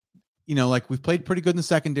we've played pretty good in the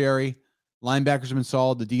secondary. Linebackers have been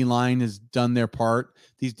solid. The D line has done their part.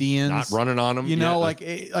 These DNs not running on them. Like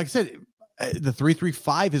I said, the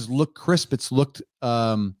 3-3-5 has looked crisp. It's looked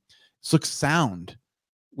sound.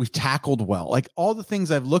 We've tackled well. Like all the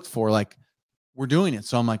things I've looked for, like we're doing it.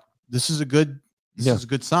 So I'm like, this is a good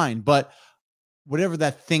sign. But whatever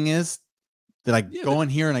that thing is that I go in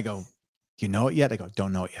here and I go, you know it yet? I go,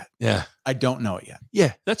 don't know it yet. Yeah. I don't know it yet.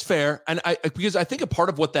 Yeah, that's fair. And because I think a part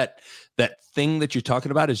of what that thing that you're talking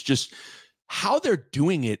about is just how they're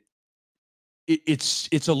doing it.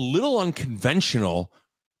 It's a little unconventional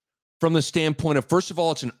from the standpoint of, first of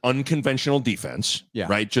all, it's an unconventional defense,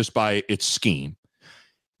 right? Just by its scheme.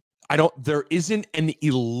 There isn't an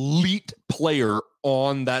elite player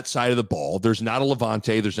on that side of the ball. There's not a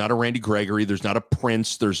Levante. There's not a Randy Gregory. There's not a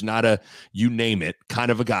Prince. There's not a, you name it,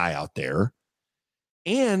 kind of a guy out there.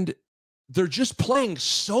 And they're just playing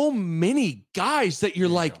so many guys that you're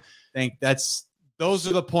like, those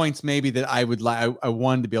are the points maybe that I would like. I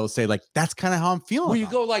wanted to be able to say, like, that's kind of how I'm feeling. Where you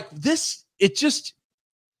go like this, it just,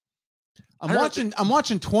 I'm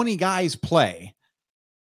watching 20 guys play.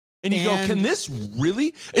 And you go, can this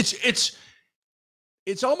really?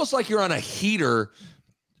 It's almost like you're on a heater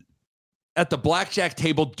at the blackjack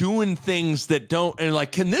table doing things that don't, and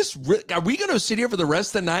like, can this? Are we going to sit here for the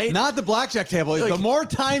rest of the night? Not the blackjack table. Like, the more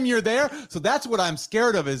time you're there, so that's what I'm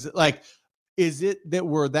scared of. Is like, is it that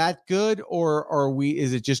we're that good, or are we?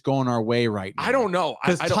 Is it just going our way right now? I don't know.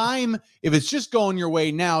 Because time, if it's just going your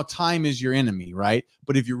way now, time is your enemy, right?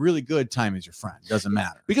 But if you're really good, time is your friend. Doesn't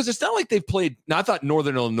matter. Because it's not like they've played. Now, I thought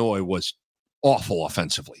Northern Illinois was awful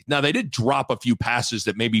offensively. Now, they did drop a few passes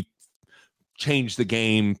that maybe changed the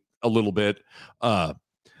game a little bit.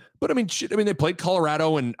 But I mean, they played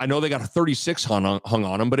Colorado, and I know they got a 36 hung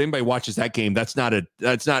on them. But anybody watches that game, that's not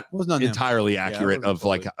entirely accurate of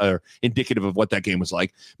like indicative of what that game was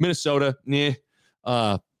like. Minnesota,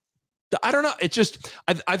 I don't know. It just,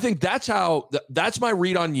 I think that's my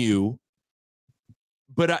read on you.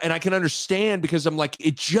 But and I can understand, because I'm like,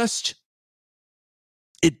 it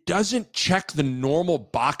doesn't check the normal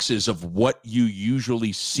boxes of what you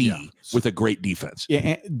usually see with a great defense.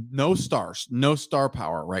 Yeah, no stars, no star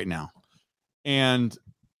power right now, and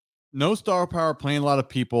no star power playing a lot of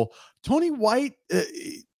people. Tony White,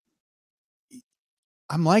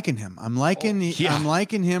 I'm liking him. I'm liking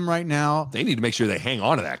him right now. They need to make sure they hang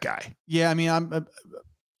on to that guy. Yeah, I mean,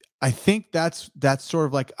 I think that's sort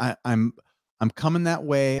of like I'm coming that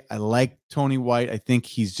way. I like Tony White. I think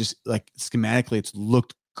he's just like, schematically, it's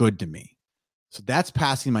looked good to me. So that's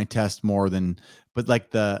passing my test more than, but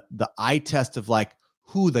like the eye test of like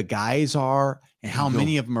who the guys are and how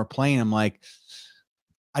many of them are playing. I'm like,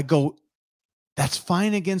 I go, that's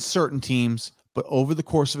fine against certain teams, But over the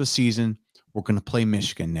course of a season, we're going to play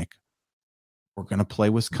Michigan, Nick. We're going to play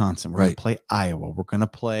Wisconsin. We're going to play Iowa. We're going to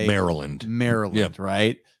play Maryland,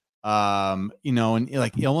 right? And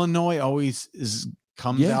like Illinois always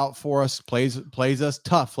comes out for us, plays us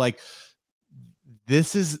tough. Like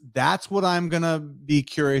that's what I'm going to be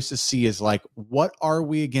curious to see is like, what are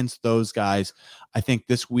we against those guys? I think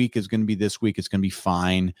this week is going to be this week. It's going to be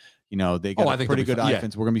fine. They got a pretty good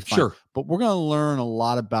offense. We're going to be fine. Sure. But we're going to learn a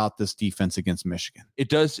lot about this defense against Michigan. It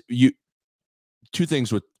does. Two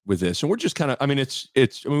things with this, and we're just kind of,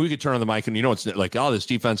 we could turn on the mic and it's like, oh, this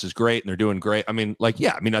defense is great and they're doing great.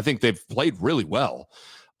 I think they've played really well.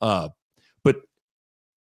 But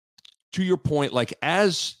to your point, like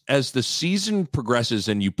as the season progresses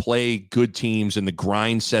and you play good teams and the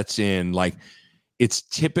grind sets in, like it's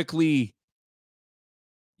typically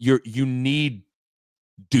you need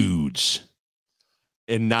dudes.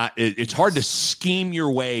 And it's hard to scheme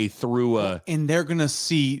your way through and they're going to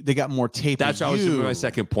see they got more tape. That's my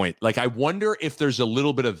second point. Like, I wonder if there's a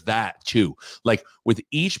little bit of that too. Like with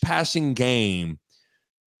each passing game,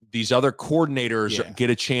 these other coordinators get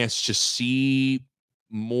a chance to see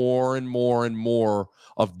more and more and more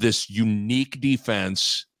of this unique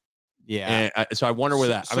defense. Yeah. And so I wonder where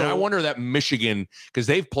that. I wonder that Michigan, because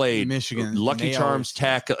they've played Lucky Charms,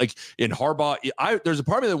 Tech, like in Harbaugh. There's a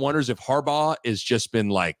part of me that wonders if Harbaugh has just been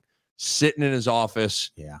like sitting in his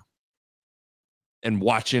office, and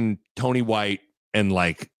watching Tony White and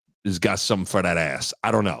like has got something for that ass.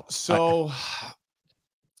 I don't know. So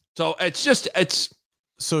it's.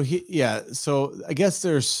 So I guess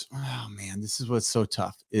there's. Oh man, this is what's so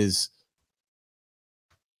tough is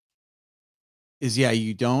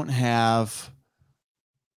you don't have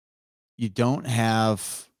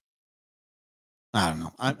I don't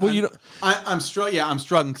know. I'm struggling. Yeah, I'm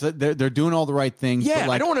struggling because they're doing all the right things. Yeah,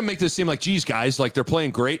 I don't want to make this seem like, geez, guys, like they're playing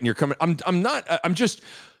great and you're coming. I'm not. I'm just.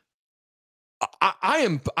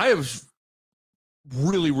 I have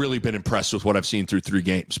really, really been impressed with what I've seen through 3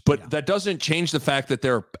 games, but that doesn't change the fact that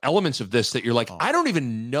there are elements of this that you're like, I don't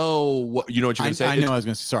even know what what you're going to say. I know I was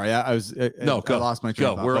going to say. Sorry, I lost my train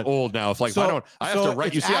of thought. We're old now. If like I have to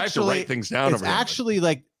write. I have to write things down. It's actually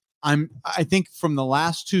like I think from the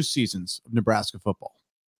last 2 seasons of Nebraska football,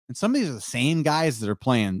 and some of these are the same guys that are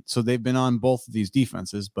playing, so they've been on both of these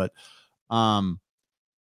defenses. But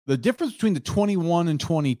the difference between the 21 and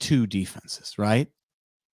 22 defenses, right,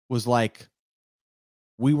 was like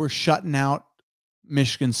we were shutting out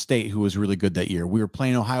Michigan State, who was really good that year. We were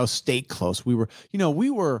playing Ohio State close. We were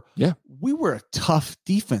a tough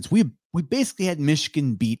defense. We basically had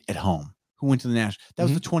Michigan beat at home, who went to the national. That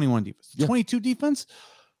was the 21 defense. The 22 defense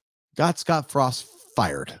got Scott Frost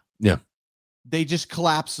fired. Yeah. They just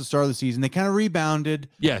collapsed at the start of the season. They kind of rebounded.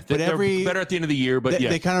 Yeah, they're better at the end of the year, but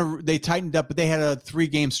they tightened up, but they had a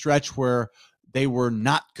 3-game stretch where they were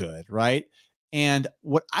not good, right? And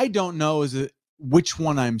what I don't know is which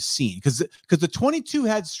one I'm seeing, because the 22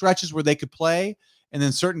 had stretches where they could play, and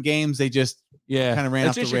then certain games they just kind of ran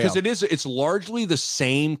off the rail. Because it's largely the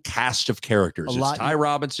same cast of characters. It's Ty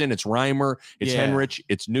Robinson, it's Reimer, it's Henrich,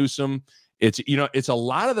 it's Newsome. It's it's a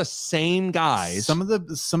lot of the same guys. Some of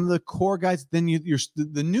the core guys. Then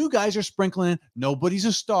the new guys are sprinkling in. Nobody's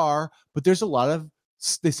a star, but there's a lot of.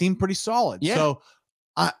 They seem pretty solid. Yeah. So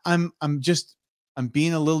I'm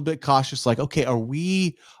being a little bit cautious. Like, okay, are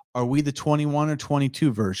we the 21 or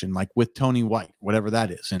 22 version, like with Tony White, whatever that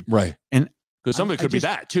is, and right, and because some of it could be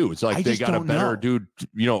that too. It's like they got a better dude,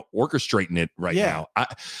 orchestrating it right now.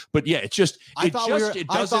 But yeah, it's just. I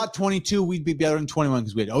thought 22 we'd be better than 21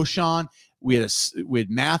 because we had O'Shawn. We had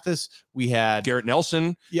Mathis. We had Garrett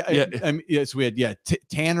Nelson. Yes, we had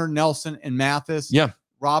Tanner, Nelson, and Mathis. Yeah,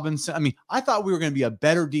 Robinson. I thought we were going to be a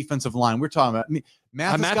better defensive line. We're talking about.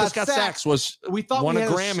 Mathis got sacks. We thought we had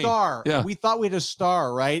a Grammy. Star. Yeah, we thought we had a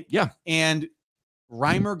star, right? Yeah. And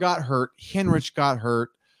Reimer got hurt. Henrich got hurt.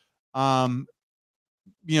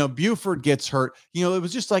 Buford gets hurt. It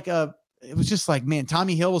was just like man,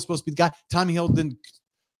 Tommy Hill was supposed to be the guy. Tommy Hill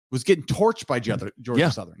was getting torched by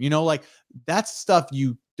Georgia Southern. That's stuff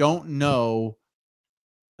you don't know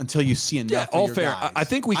until you see enough. Yeah, all fair. Guys. I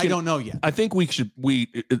think I don't know yet. I think we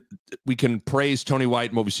can praise Tony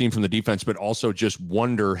White and what we've seen from the defense, but also just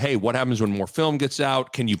wonder, hey, what happens when more film gets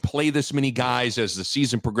out? Can you play this many guys as the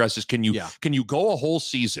season progresses? Can you go a whole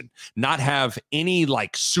season, not have any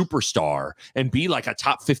like superstar and be like a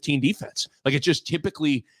top 15 defense? Like it just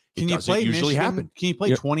typically. Can you play usually Michigan? Happen? Can you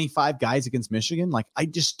play 25 guys against Michigan? Like, I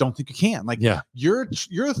just don't think you can. Like, you're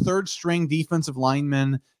a third string defensive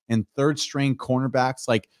lineman and third string cornerbacks.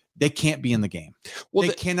 Like, they can't be in the game. Well,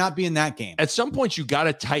 they cannot be in that game. At some point, you got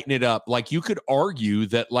to tighten it up. Like, you could argue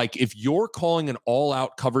that, like, if you're calling an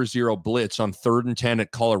all-out cover zero blitz on 3rd and 10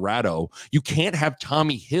 at Colorado, you can't have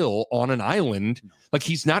Tommy Hill on an island. Like,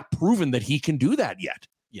 he's not proven that he can do that yet.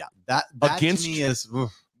 Yeah, that against to me is. I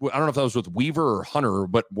don't know if that was with Weaver or Hunter,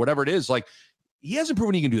 but whatever it is, like, he hasn't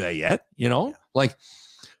proven he can do that yet. Like.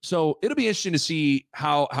 So it'll be interesting to see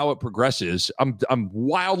how it progresses. I'm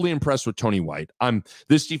wildly impressed with Tony White.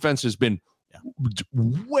 This defense has been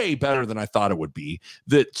way better than I thought it would be.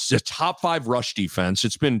 It's a top 5 rush defense.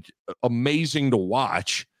 It's been amazing to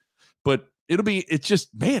watch, but it's just,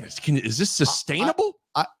 man, is this sustainable?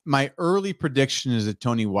 My early prediction is that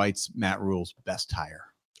Tony White's Matt Rule's best hire.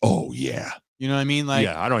 Oh yeah. You know what I mean? Like,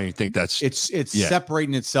 yeah, I don't even think it's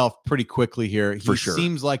separating itself pretty quickly here. He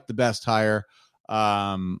seems like the best hire. We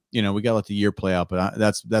got to let the year play out, but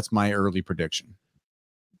that's my early prediction.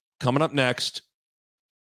 Coming up next,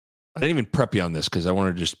 I didn't even prep you on this because I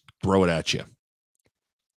want to just throw it at you.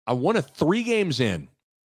 I want to 3 games in,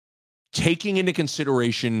 taking into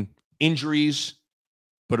consideration injuries,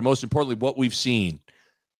 but most importantly, what we've seen.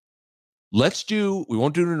 We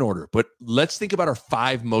won't do it in order, but let's think about our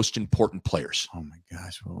 5 most important players. Oh my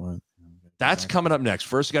gosh. That's coming up next.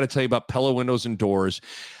 First, I got to tell you about Pella Windows and Doors.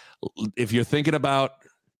 If you're thinking about,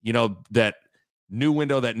 that new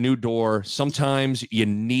window, that new door, sometimes you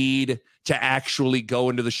need to actually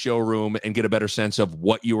go into the showroom and get a better sense of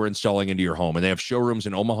what you are installing into your home. And they have showrooms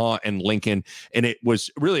in Omaha and Lincoln. And it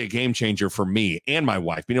was really a game changer for me and my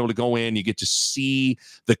wife, being able to go in, you get to see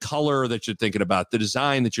the color that you're thinking about, the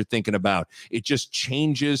design that you're thinking about. It just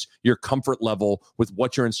changes your comfort level with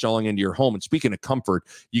what you're installing into your home. And speaking of comfort,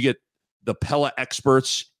 you get the Pella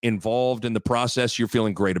experts involved in the process. You're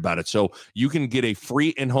feeling great about it. So you can get a free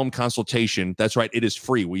in-home consultation. That's right. It is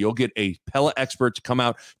free. Where you'll get a Pella expert to come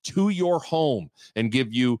out to your home and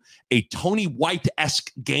give you a Tony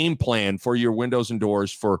White-esque game plan for your windows and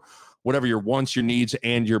doors for whatever your wants, your needs,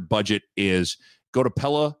 and your budget is. Go to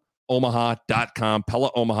PellaOmaha.com,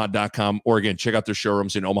 PellaOmaha.com, or again, check out their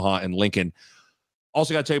showrooms in Omaha and Lincoln.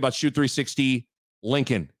 Also got to tell you about Shoot 360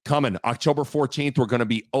 Lincoln coming October 14th. We're going to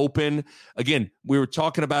be open. Again, we were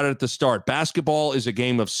talking about it at the start. Basketball is a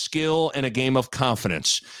game of skill and a game of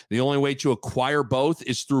confidence. The only way to acquire both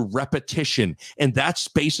is through repetition. And that's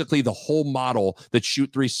basically the whole model that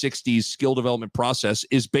Shoot 360's skill development process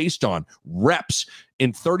is based on. Reps.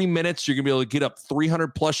 In 30 minutes, you're going to be able to get up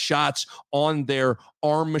 300 plus shots on their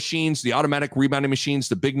arm machines, the automatic rebounding machines,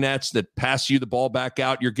 the big nets that pass you the ball back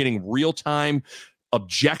out. You're getting real-time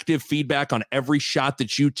objective feedback on every shot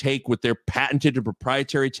that you take with their patented and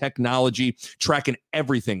proprietary technology, tracking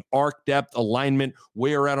everything, arc depth, alignment,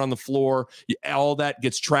 where you're at on the floor. All that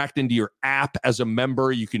gets tracked into your app as a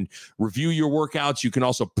member. You can review your workouts. You can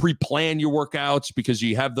also pre-plan your workouts because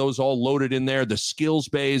you have those all loaded in there. The skills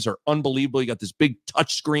bays are unbelievable. You got this big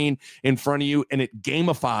touch screen in front of you, and it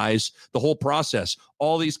gamifies the whole process.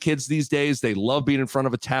 All these kids these days, they love being in front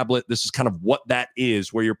of a tablet. This is kind of what that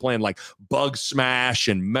is, where you're playing like Bug Smash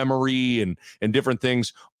and memory and different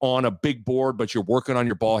things on a big board, but you're working on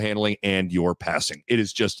your ball handling and your passing. It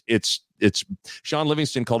is just, it's Sean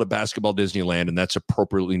Livingston called it Basketball Disneyland, and that's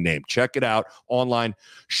appropriately named. Check it out online,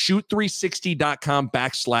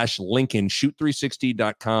 shoot360.com/Lincoln,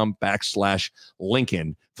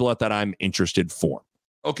 shoot360.com/Lincoln. Fill out that I'm interested form.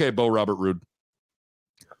 Okay, Bo Robert Roode.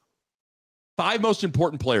 5 most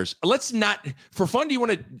important players. Let's not, for fun, do you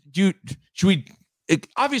want to do, should we,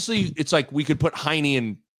 obviously it's like we could put Heine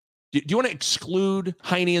and, do you want to exclude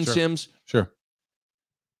Heine and Sims? Sure.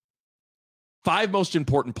 5 most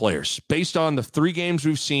important players based on the 3 games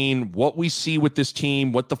we've seen, what we see with this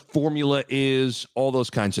team, what the formula is, all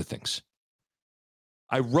those kinds of things.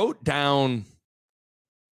 I only wrote down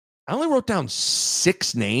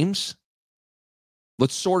 6 names.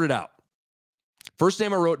 Let's sort it out. First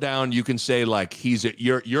name I wrote down, you can say like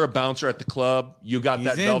you're a bouncer at the club. You got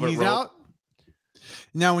that velvet rope. Out.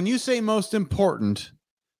 Now, when you say most important,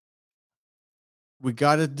 we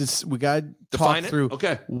gotta talk through.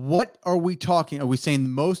 Okay, what are we talking? Are we saying the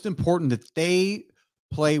most important that they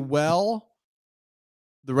play well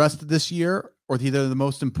the rest of this year, or either the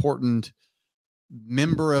most important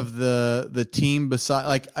member of the team beside?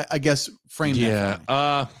 Like, I guess frame.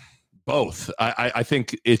 Yeah. Both. I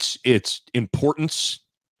think it's importance.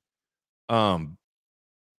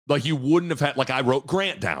 Like you wouldn't have had, like I wrote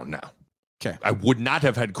Grant down now. Okay. I would not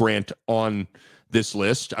have had Grant on this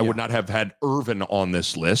list. I would not have had Irvin on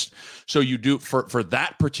this list. So you do for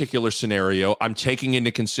that particular scenario, I'm taking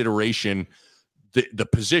into consideration the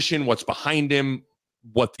position, what's behind him,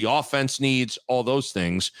 what the offense needs, all those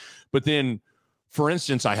things. But then, for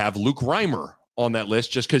instance, I have Luke Reimer on that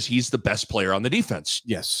list just because he's the best player on the defense.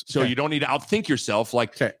 Yes. So you don't need to outthink yourself.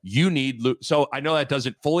 Like you need Luke. So I know that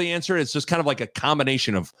doesn't fully answer it. It's just kind of like a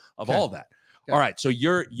combination of all that. All right. So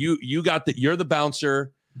you're the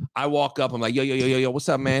bouncer. I walk up. I'm like, yo. What's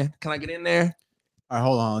up, man? Can I get in there? All right,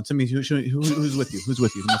 hold on. Tell me who's with you. Who's with you? Let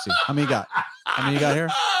me see. How many you got? How many you got here?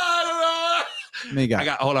 How many you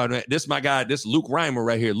got? Hold on, man. This is my guy. This Luke Reimer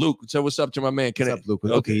right here. Luke, say what's up to my man. What's up, Luke?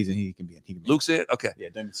 Okay, he can be in. Luke's in? Okay. Yeah,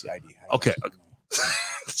 don't see ID. Okay.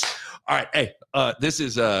 All right. Hey, this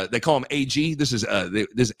is they call him AG. This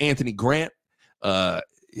is Anthony Grant.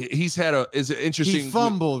 He's had is an interesting. He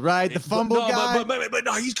fumbled, right? The fumble guy. But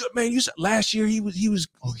no, he's good, man. Last year he was.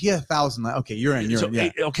 Oh, he had 1,000. Okay, you're in. You're in.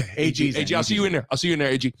 Yeah. Okay. AG. I'll see you in there.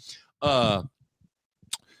 AG.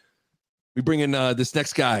 We bring in this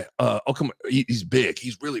next guy. Come on. He's big.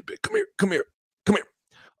 He's really big. Come here.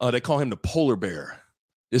 They call him the polar bear.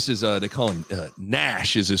 This is they call him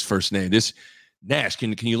Nash is his first name. This Nash.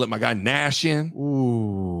 Can you let my guy Nash in?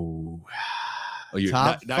 Ooh. Oh,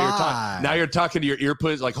 now you're talking to your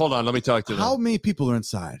earbuds. Like, hold on, let me talk to them. How many people are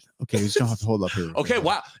inside? Okay, you just don't have to hold up here. Okay,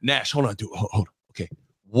 wow, Nash, hold on, dude, hold on. Okay,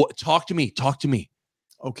 what? Talk to me.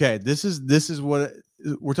 Okay, this is what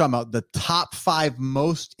we're talking about. The top 5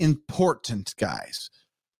 most important guys.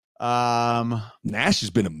 Nash has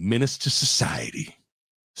been a menace to society.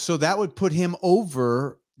 So that would put him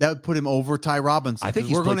over. That would put him over Ty Robinson. I think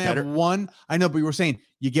we're going to have one. I know, but you were saying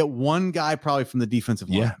you get one guy probably from the defensive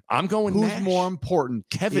line. Yeah, I'm going. Who's Nash. more important?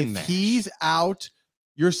 Kevin If he's out,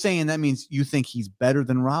 you're saying that means you think he's better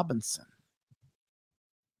than Robinson.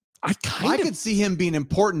 I could see him being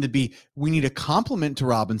important to be. We need a compliment to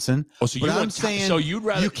Robinson. Oh, so I'm saying so you'd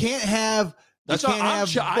rather you can't have. That's what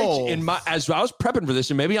as I was prepping for this,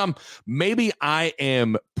 and maybe I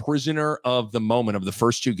am prisoner of the moment of the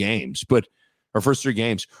first 2 games, but. Our first 3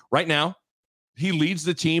 games. Right now, he leads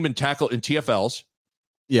the team in tackle in TFLs.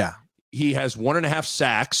 Yeah. He has 1.5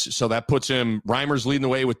 sacks, so that puts him. Reimer's leading the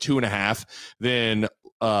way with 2.5. Then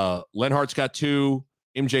Lenhart's got 2.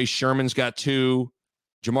 MJ Sherman's got 2.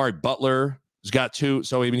 Jamari Butler's got 2.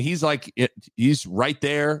 So I mean, he's right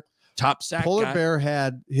there, top sack. Polar Bear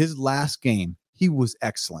had his last game. He was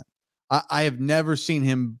excellent. I have never seen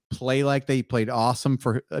him play like that. He played awesome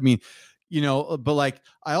but like,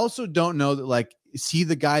 I also don't know that, like, is he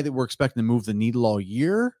the guy that we're expecting to move the needle all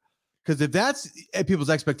year? Because if that's people's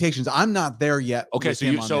expectations, I'm not there yet. Okay,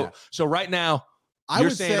 so right now,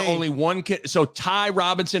 you're saying only one kid. So Ty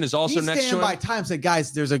Robinson is also next to him. By time said,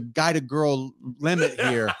 guys, there's a guy to girl limit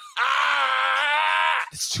here.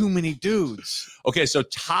 It's too many dudes. Okay, so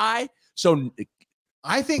Ty. So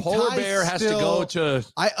I think Polar Bear has to go to.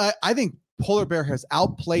 I think Polar Bear has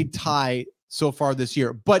outplayed Ty so far this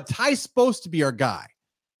year, but Ty's supposed to be our guy.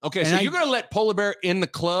 Okay, so you're going to let Polar Bear in the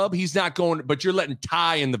club. He's not going, but you're letting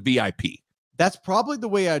Ty in the VIP. That's probably the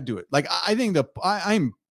way I do it. Like, I think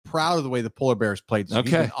I'm proud of the way the Polar Bears played. Okay,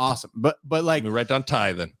 he's been awesome. But like, let me write down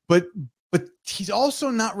Ty then. But he's also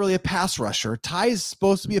not really a pass rusher. Ty is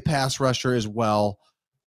supposed to be a pass rusher as well.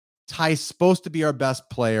 Ty's supposed to be our best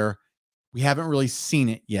player. We haven't really seen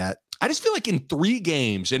it yet. I just feel like in 3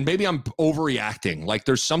 games, and maybe I'm overreacting, like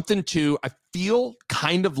there's something I feel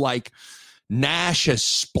kind of like Nash has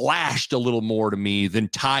splashed a little more to me than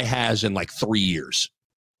Ty has in like 3 years.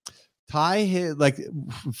 Ty, like,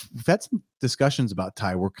 we've had some discussions about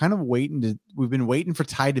Ty. We've been waiting for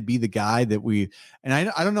Ty to be the guy that and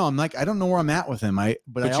I don't know. I'm like, I don't know where I'm at with him.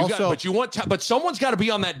 But someone's got to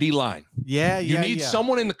be on that D line. Yeah. You need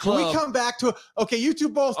someone in the club. Can we come back to it? Okay. You two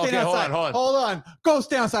both stand outside. Hold on. Go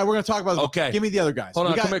stay outside. We're going to talk about this. Okay. Give me the other guys. Hold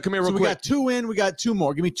on. Come here real quick. We got 2 in. We got 2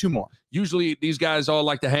 more. Give me 2 more. Usually these guys all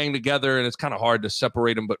like to hang together and it's kind of hard to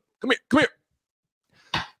separate them, but come here.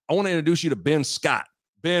 I want to introduce you to Ben Scott.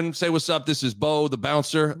 Ben, say what's up. This is Bo, the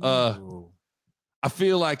bouncer. I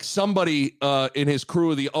feel like somebody in his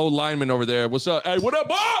crew of the O lineman over there. What's up? Hey, what up,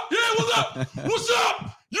 Bo? Yeah, what's up? What's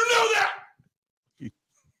up? You know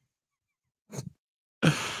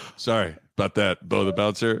that. Sorry about that, Bo, the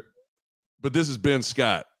bouncer. But this is Ben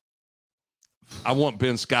Scott. I want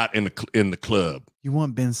Ben Scott in the club. You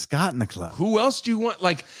want Ben Scott in the club? Who else do you want?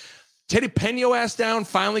 Like, Teddy Peno ass down,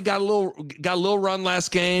 finally got a little run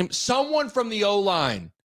last game. Someone from the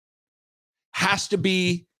O-line has to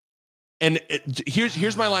be, and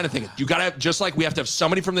here's my line of thinking. You got to have, just like we have to have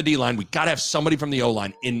somebody from the D-line, we got to have somebody from the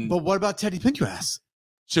O-line in. But what about Teddy Peno ass?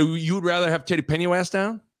 So you would rather have Teddy Peno ass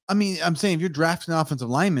down? I mean, I'm saying if you're drafting an offensive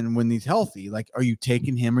lineman when he's healthy, like, are you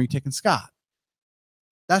taking him or are you taking Scott?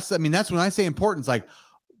 That's when I say importance. Like,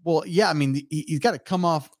 well, yeah, I mean, he's got to come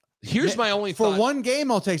off. Here's my only thought. For one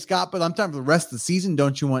game, I'll take Scott, but I'm talking for the rest of the season.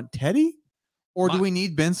 Don't you want Teddy? Or do we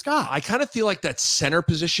need Ben Scott? I kind of feel like that center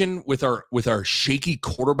position with our shaky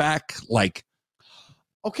quarterback, like,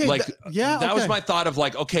 okay, that was my thought of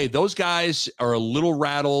like, okay, those guys are a little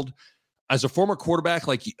rattled. As a former quarterback,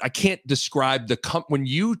 like I can't describe when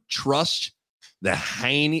you trust the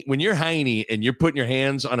Heine, when you're Heine and you're putting your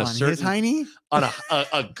hands on his Heine, on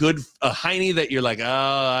a good Heine that you're like, oh,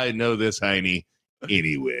 I know this Heine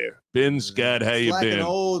anywhere. Ben Scott, how you been? An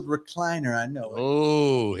old recliner, I know it.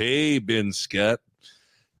 Oh, hey, Ben Scott.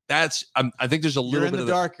 That's I think there's a little bit in the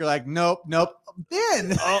dark. You're like, nope,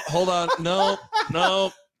 Ben. Oh, hold on, no.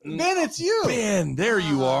 Ben, it's you. Ben, there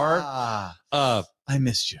you are. I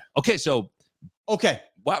missed you. Okay,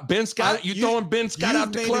 wow, Ben Scott, you throwing Ben Scott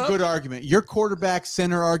out the club? You made a good argument. Your quarterback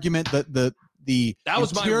center argument, that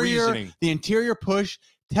was my reasoning. The interior push.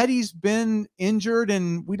 Teddy's been injured,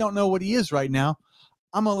 and we don't know what he is right now.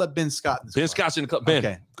 I'm gonna let Ben Scott. Scott's in the club.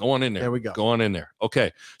 Ben, go on in there. There we go. Go on in there.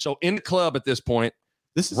 Okay, so in the club at this point,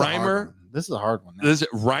 this is Reimer. This is a hard one.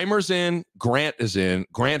 Reimer's in. Grant is in.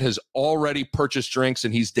 Grant has already purchased drinks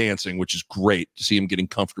and he's dancing, which is great to see him getting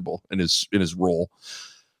comfortable in his role.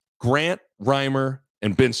 Grant, Reimer,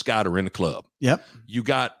 and Ben Scott are in the club. Yep. You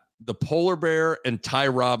got the Polar Bear and Ty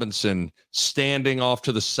Robinson standing off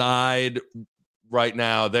to the side right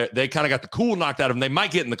now. They kind of got the cool knocked out of them. They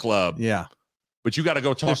might get in the club. Yeah. But you got to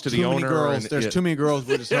go talk to the owner. There's too many girls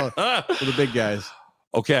for the big guys.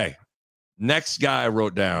 Okay. Next guy I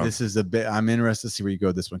wrote down. This is a bit. I'm interested to see where you go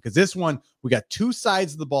with this one, because this one we got two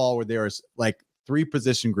sides of the ball where there's like three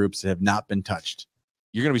position groups that have not been touched.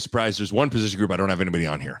 You're gonna be surprised. There's one position group I don't have anybody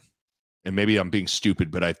on here, and maybe I'm being stupid,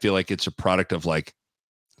 but I feel like it's a product of like.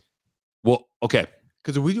 Well, okay.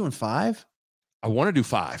 Because are we doing 5? I want to do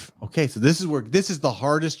 5. Okay, so this is the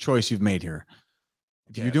hardest choice you've made here.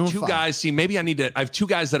 If you're doing 2 5. guys, see, maybe I have 2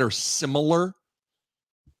 guys that are similar.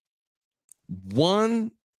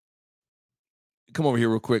 One. Come over here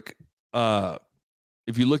real quick.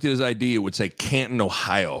 If you looked at his ID, it would say Canton,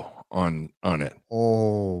 Ohio on it.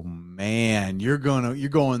 Oh man, you're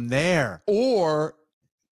going there. Or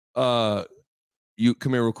you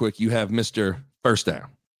come here real quick. You have Mr. First Down.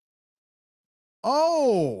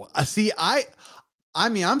 Oh, see,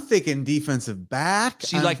 I'm thinking defensive back.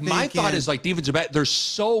 See, my thought is like defensive back. There's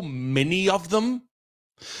so many of them.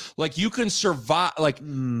 Like you can survive. Like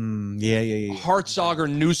Hartzog or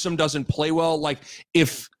Newsome doesn't play well. Like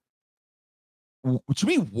to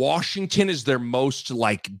me, Washington is their most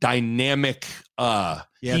like dynamic.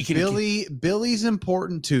 Billy's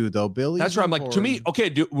important too, though. That's right. I'm like, to me,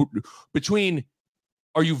 okay. Between,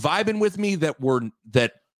 are you vibing with me that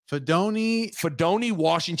Fedoni,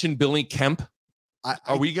 Washington, Billy Kemp?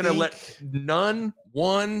 Are we going to let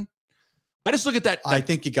one? I just look at that. I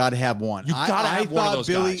think you got to have one. You got to have one of those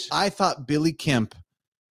guys. I thought Billy Kemp.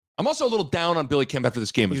 I'm also a little down on Billy Kemp after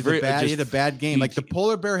this game. He had a bad game. Like the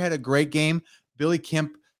Polar Bear had a great game. Billy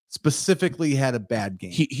Kemp specifically had a bad game.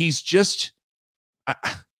 He's just. I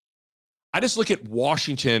just look at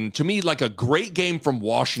Washington. To me, like a great game from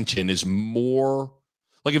Washington is more.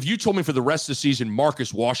 Like if you told me for the rest of the season,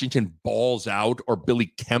 Marcus Washington balls out or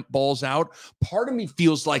Billy Kemp balls out, part of me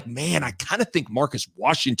feels like, man, I kind of think Marcus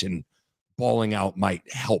Washington balling out might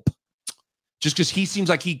help, just because he seems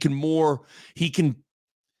like he can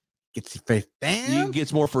gets first down. He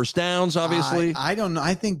gets more first downs. Obviously, I don't know.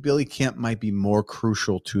 I think Billy Kemp might be more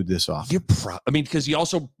crucial to this offense. Because he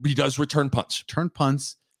does return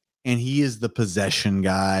punts, and he is the possession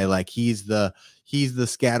guy. Like he's the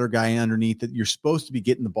scatter guy underneath that you're supposed to be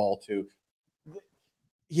getting the ball to.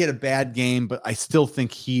 He had a bad game, but I still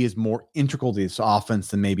think he is more integral to this offense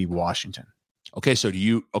than maybe Washington. Okay, so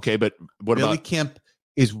but what Billy about Kemp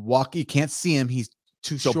is walking? You can't see him. He's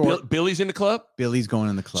too short. Billy's in the club? Billy's going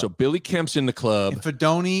in the club. So Billy Kemp's in the club. And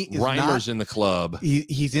Fedoni is Reimer's in the club.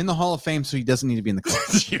 He's in the Hall of Fame, so he doesn't need to be in the club.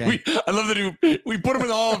 Okay? I love that we put him in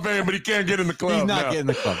the Hall of Fame, but he can't get in the club. He's not getting in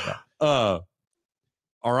the club, though.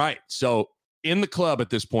 All right, so in the club at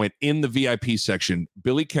this point, in the VIP section,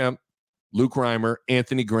 Billy Kemp, Luke Reimer,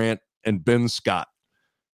 Anthony Grant, and Ben Scott.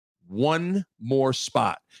 One more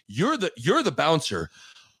spot. You're the bouncer.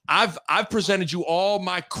 I've presented you all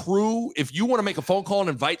my crew. If you want to make a phone call and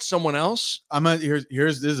invite someone else,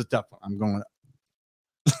 this is a tough one. I'm going.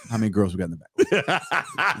 How many girls we got in the back?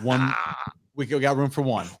 One. We got room for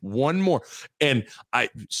one. One more. And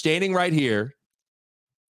standing right here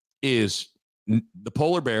is the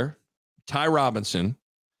Polar Bear, Ty Robinson.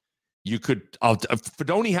 You could.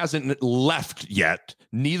 Fedoni hasn't left yet.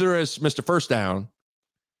 Neither has Mr. First Down.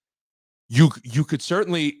 You could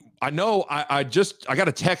certainly. I know. I got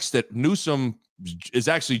a text that Newsome is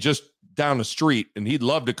actually just down the street, and he'd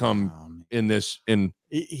love to come in this.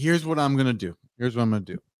 Here's what I'm gonna do.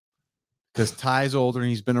 because Ty's older and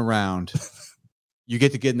he's been around. You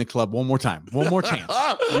get to get in the club one more time. One more chance.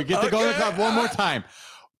 You get to go in the club one more time.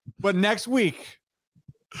 But next week,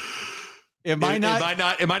 it might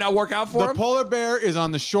not work out for him. The Polar Bear is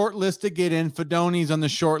on the short list to get in. Fedoni's on the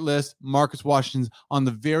short list. Marcus Washington's on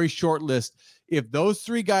the very short list. If those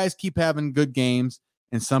three guys keep having good games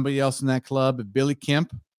and somebody else in that club, if Billy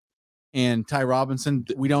Kemp and Ty Robinson,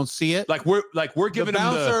 we don't see it. We're giving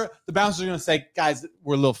the bouncer's going to say, guys,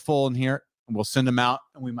 we're a little full in here. We'll send them out,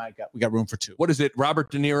 and we got room for two. What is it?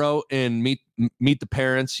 Robert De Niro in Meet the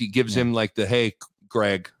Parents. He gives him like the, hey,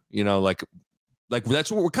 Greg, like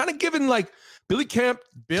that's what we're kind of giving, like Billy Kemp,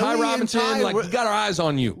 Ty Robinson. We got our eyes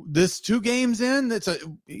on you. This 2 games in, it's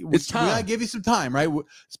time. We gotta give you some time, right?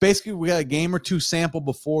 It's basically we got a game or two sample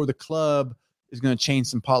before the club is going to change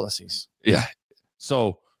some policies. Yeah.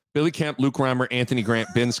 So Billy Kemp, Luke Reimer, Anthony Grant,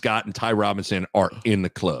 Ben Scott, and Ty Robinson are in the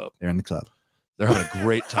club. They're in the club. They're having a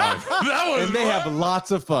great time. They have lots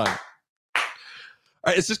of fun. All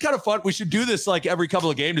right, it's just kind of fun. We should do this like every couple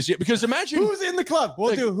of games because imagine who's in the club.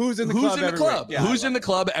 We'll do who's in the club. Yeah, who's in the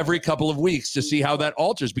club every couple of weeks to see how that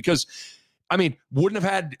alters. Because, I mean, wouldn't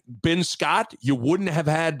have had Ben Scott. You wouldn't have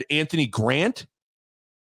had Anthony Grant.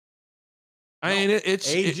 I mean,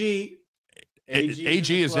 it's AG.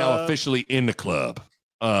 AG is now officially in the club.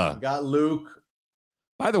 Got Luke.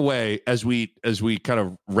 By the way, as we kind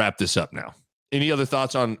of wrap this up now, any other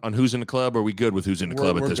thoughts on who's in the club? Are we good with who's in the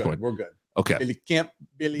club at this point? We're good. Okay. Billy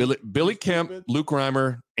Kemp, Luke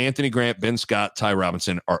Reimer, Anthony Grant, Ben Scott, Ty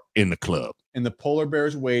Robinson are in the club. And the Polar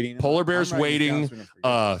Bear's waiting. Fedoni's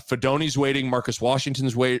waiting. Marcus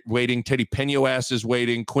Washington's waiting. Teddy Peñoas is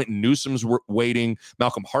waiting. Quentin Newsom's waiting.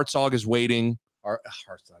 Malcolm Hartzog is waiting.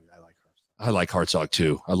 Hartzog, I like Hartzog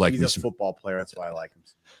too. He's a football player. That's why I like him.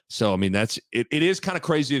 So, I mean, it is kind of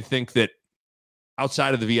crazy to think that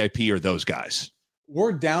outside of the VIP are those guys.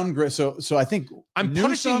 We're downgrade. So I think I'm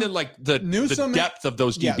punishing the depth of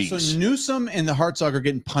those DBs. Yeah, so Newsome and the Hartzog are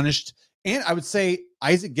getting punished. And I would say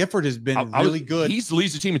Isaac Gifford has been really good. He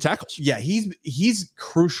leads the team in tackles. Yeah, he's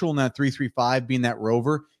crucial in that 3-3-5, being that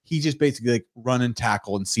rover. He just basically like run and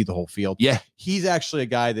tackle and see the whole field. Yeah. He's actually a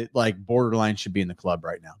guy that like borderline should be in the club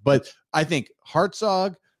right now. But I think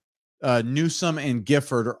Hartzog, Newsome, and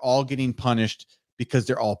Gifford are all getting punished because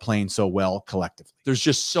they're all playing so well collectively. There's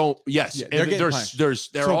just so yes, yeah,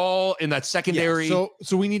 they're all in that secondary. Yeah,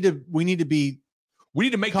 so we need to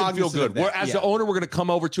make them feel good. As the owner, we're going to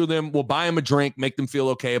come over to them. We'll buy them a drink, make them feel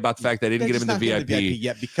okay about the fact that they didn't get them in the VIP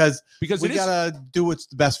yet because we got to do what's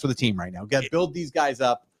the best for the team right now. We got to build these guys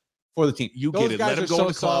up for the team. You get it. Let them go in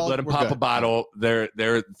the club. Let them pop a bottle. They're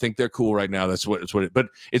think they're cool right now. That's what it. But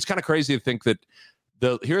it's kind of crazy to think that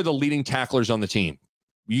here are the leading tacklers on the team.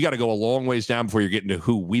 You got to go a long ways down before you're getting to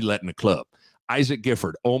who we let in the club. Isaac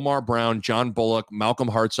Gifford, Omar Brown, John Bullock, Malcolm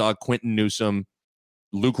Hartzog, Quentin Newsome,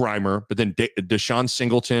 Luke Reimer, but then Deshaun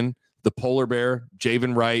Singleton, the Polar Bear,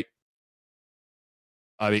 Javen Wright.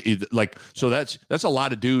 I mean, so that's a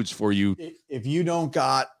lot of dudes for you.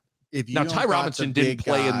 Now Ty Robinson didn't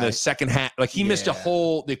play in the second half. Like he missed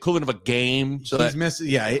the equivalent of a game. So he's missed.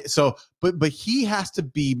 Yeah. So, but he has to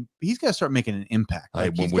be. He's got to start making an impact.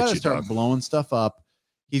 Like he's got to start blowing stuff up.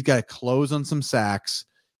 He's got to close on some sacks.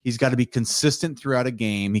 He's got to be consistent throughout a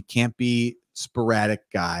game. He can't be sporadic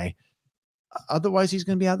guy. Otherwise, he's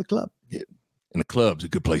going to be out of the club. Yeah. And the club's a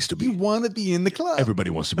good place to be. You want to be in the club.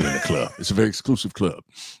 Everybody wants to be in the club. It's a very exclusive club.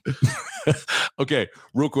 Okay,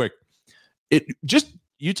 real quick.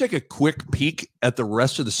 You take a quick peek at the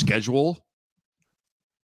rest of the schedule.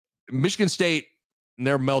 Michigan State and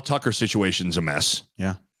their Mel Tucker situation's a mess.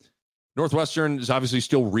 Yeah. Northwestern is obviously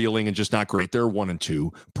still reeling and just not great. They're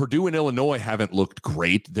 1-2. Purdue and Illinois haven't looked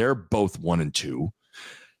great. They're both 1-2.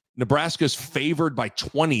 Nebraska's favored by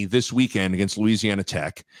 20 this weekend against Louisiana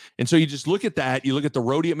Tech. And so you just look at that. You look at the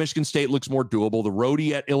roadie at Michigan State, looks more doable. The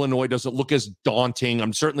roadie at Illinois doesn't look as daunting.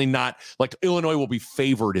 I'm certainly not like Illinois will be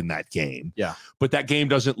favored in that game. Yeah. But that game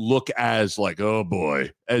doesn't look as like, oh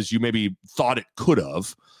boy, as you maybe thought it could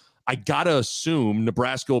have. I got to assume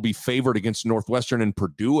Nebraska will be favored against Northwestern and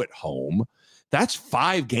Purdue at home. That's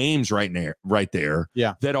 5 games right there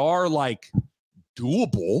yeah. that are like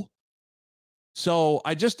doable. So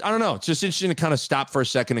I don't know. It's just interesting to kind of stop for a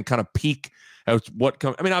second and kind of peek at what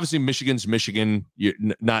comes. I mean, obviously Michigan's Michigan. You're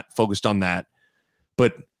not focused on that,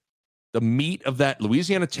 but the meat of that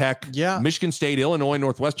Louisiana Tech, Michigan State, Illinois,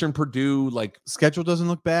 Northwestern, Purdue, like schedule doesn't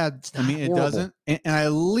look bad. I mean, horrible. It doesn't. And at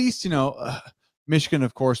least, Michigan,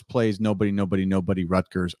 of course, plays nobody,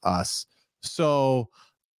 Rutgers, us. So,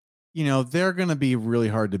 they're going to be really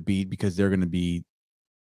hard to beat because they're going to be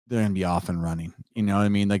they're gonna be off and running. You know what I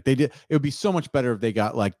mean? Like they did. It would be so much better if they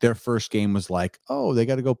got like their first game was like, oh, they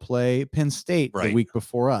got to go play Penn State the week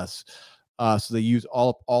before us. So they use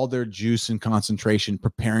all their juice and concentration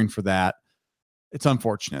preparing for that. It's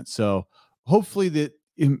unfortunate. So hopefully that,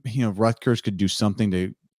 Rutgers could do something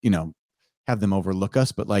to, have them overlook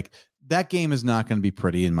us. But like that game is not going to be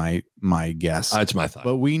pretty in my guess. That's my thought.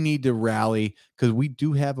 But we need to rally because we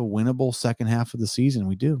do have a winnable second half of the season.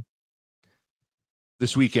 We do.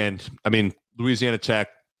 This weekend, I mean, Louisiana Tech,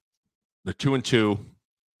 they're 2-2.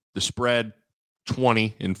 The spread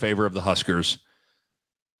 20 in favor of the Huskers.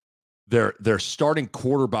 Their starting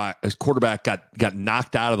quarterback got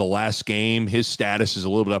knocked out of the last game. His status is a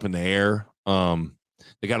little bit up in the air.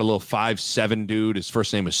 They got a little 5'7" dude. His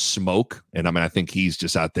first name is Smoke, and I think he's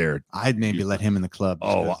just out there. I'd maybe let him in the club.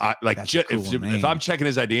 Oh, if I'm checking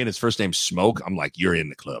his ID and his first name's Smoke, I'm like, you're in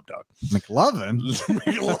the club, dog. McLovin.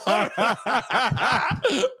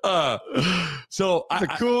 So that's a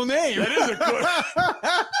cool name. That is a cool.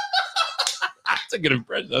 That's a good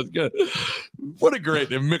impression. That's good. What a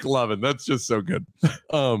great name, McLovin. That's just so good.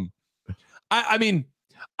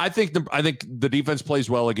 I think the defense plays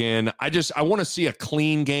well again. I want to see a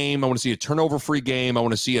clean game. I want to see a turnover-free game. I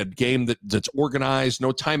want to see a game that's organized,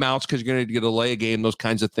 no timeouts because you're going to delay a game. Those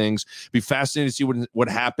kinds of things. Be fascinating to see what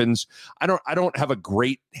happens. I don't have a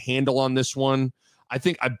great handle on this one. I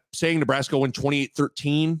think I'm saying Nebraska win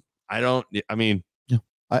 28-13. I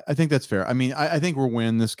think that's fair. I think we'll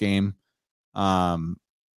win this game.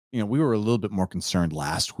 We were a little bit more concerned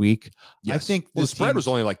last week. Yes. I think the spread was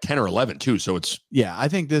only like 10 or 11 too. So I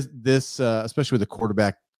think this especially with the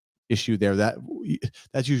quarterback issue there,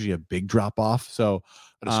 that's usually a big drop off. So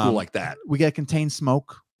at a school like that, we got to contain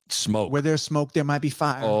smoke. Where there's smoke, there might be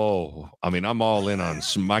fire. Oh, I'm all in on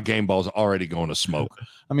my game ball's already going to smoke.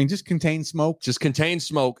 Just contain smoke. Just contain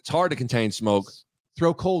smoke. It's hard to contain smoke.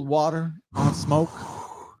 Throw cold water on smoke.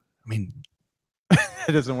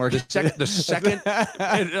 It doesn't work. The second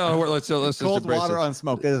let's cold water on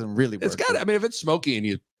smoke. It doesn't really work. It's got. If it's smoky and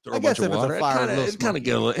you throw a bunch of water, it kind of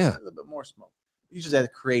get a little bit more smoke. Usually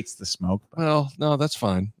that creates the smoke. Well, no, that's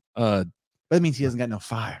fine. But it means he hasn't got no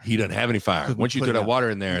fire. He doesn't have any fire. Once you throw that water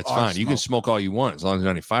in there, it's fine. You can smoke all you want as long as there's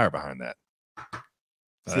not any fire behind that.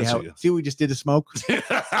 See what we just did to smoke?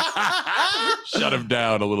 Shut him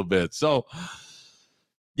down a little bit. So,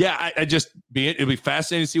 yeah, it'll be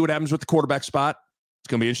fascinating to see what happens with the quarterback spot. It's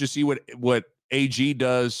going to be interesting to see what AG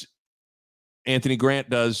does, Anthony Grant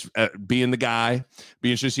does, being the guy. Be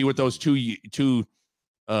interesting to see what those two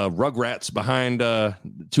rugrats behind,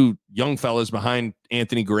 two young fellas behind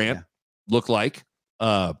Anthony Grant look like.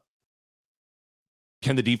 Can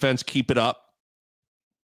the defense keep it up?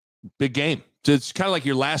 Big game. So it's kind of like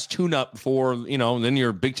your last tune-up before, and then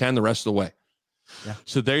you're Big Ten the rest of the way. Yeah.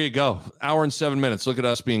 So there you go. Hour and 7 minutes. Look at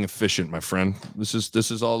us being efficient, my friend. This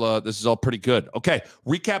is all pretty good. Okay.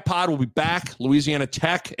 Recap pod will be back. Louisiana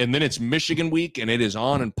Tech, and then it's Michigan week, and it is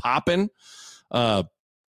on and popping.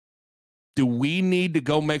 Do we need to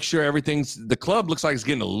go make sure the club looks like it's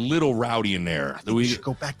getting a little rowdy in there? We should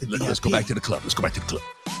go back to Let's go back to the club.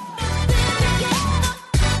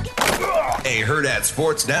 A Herd at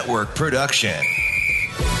Sports Network production.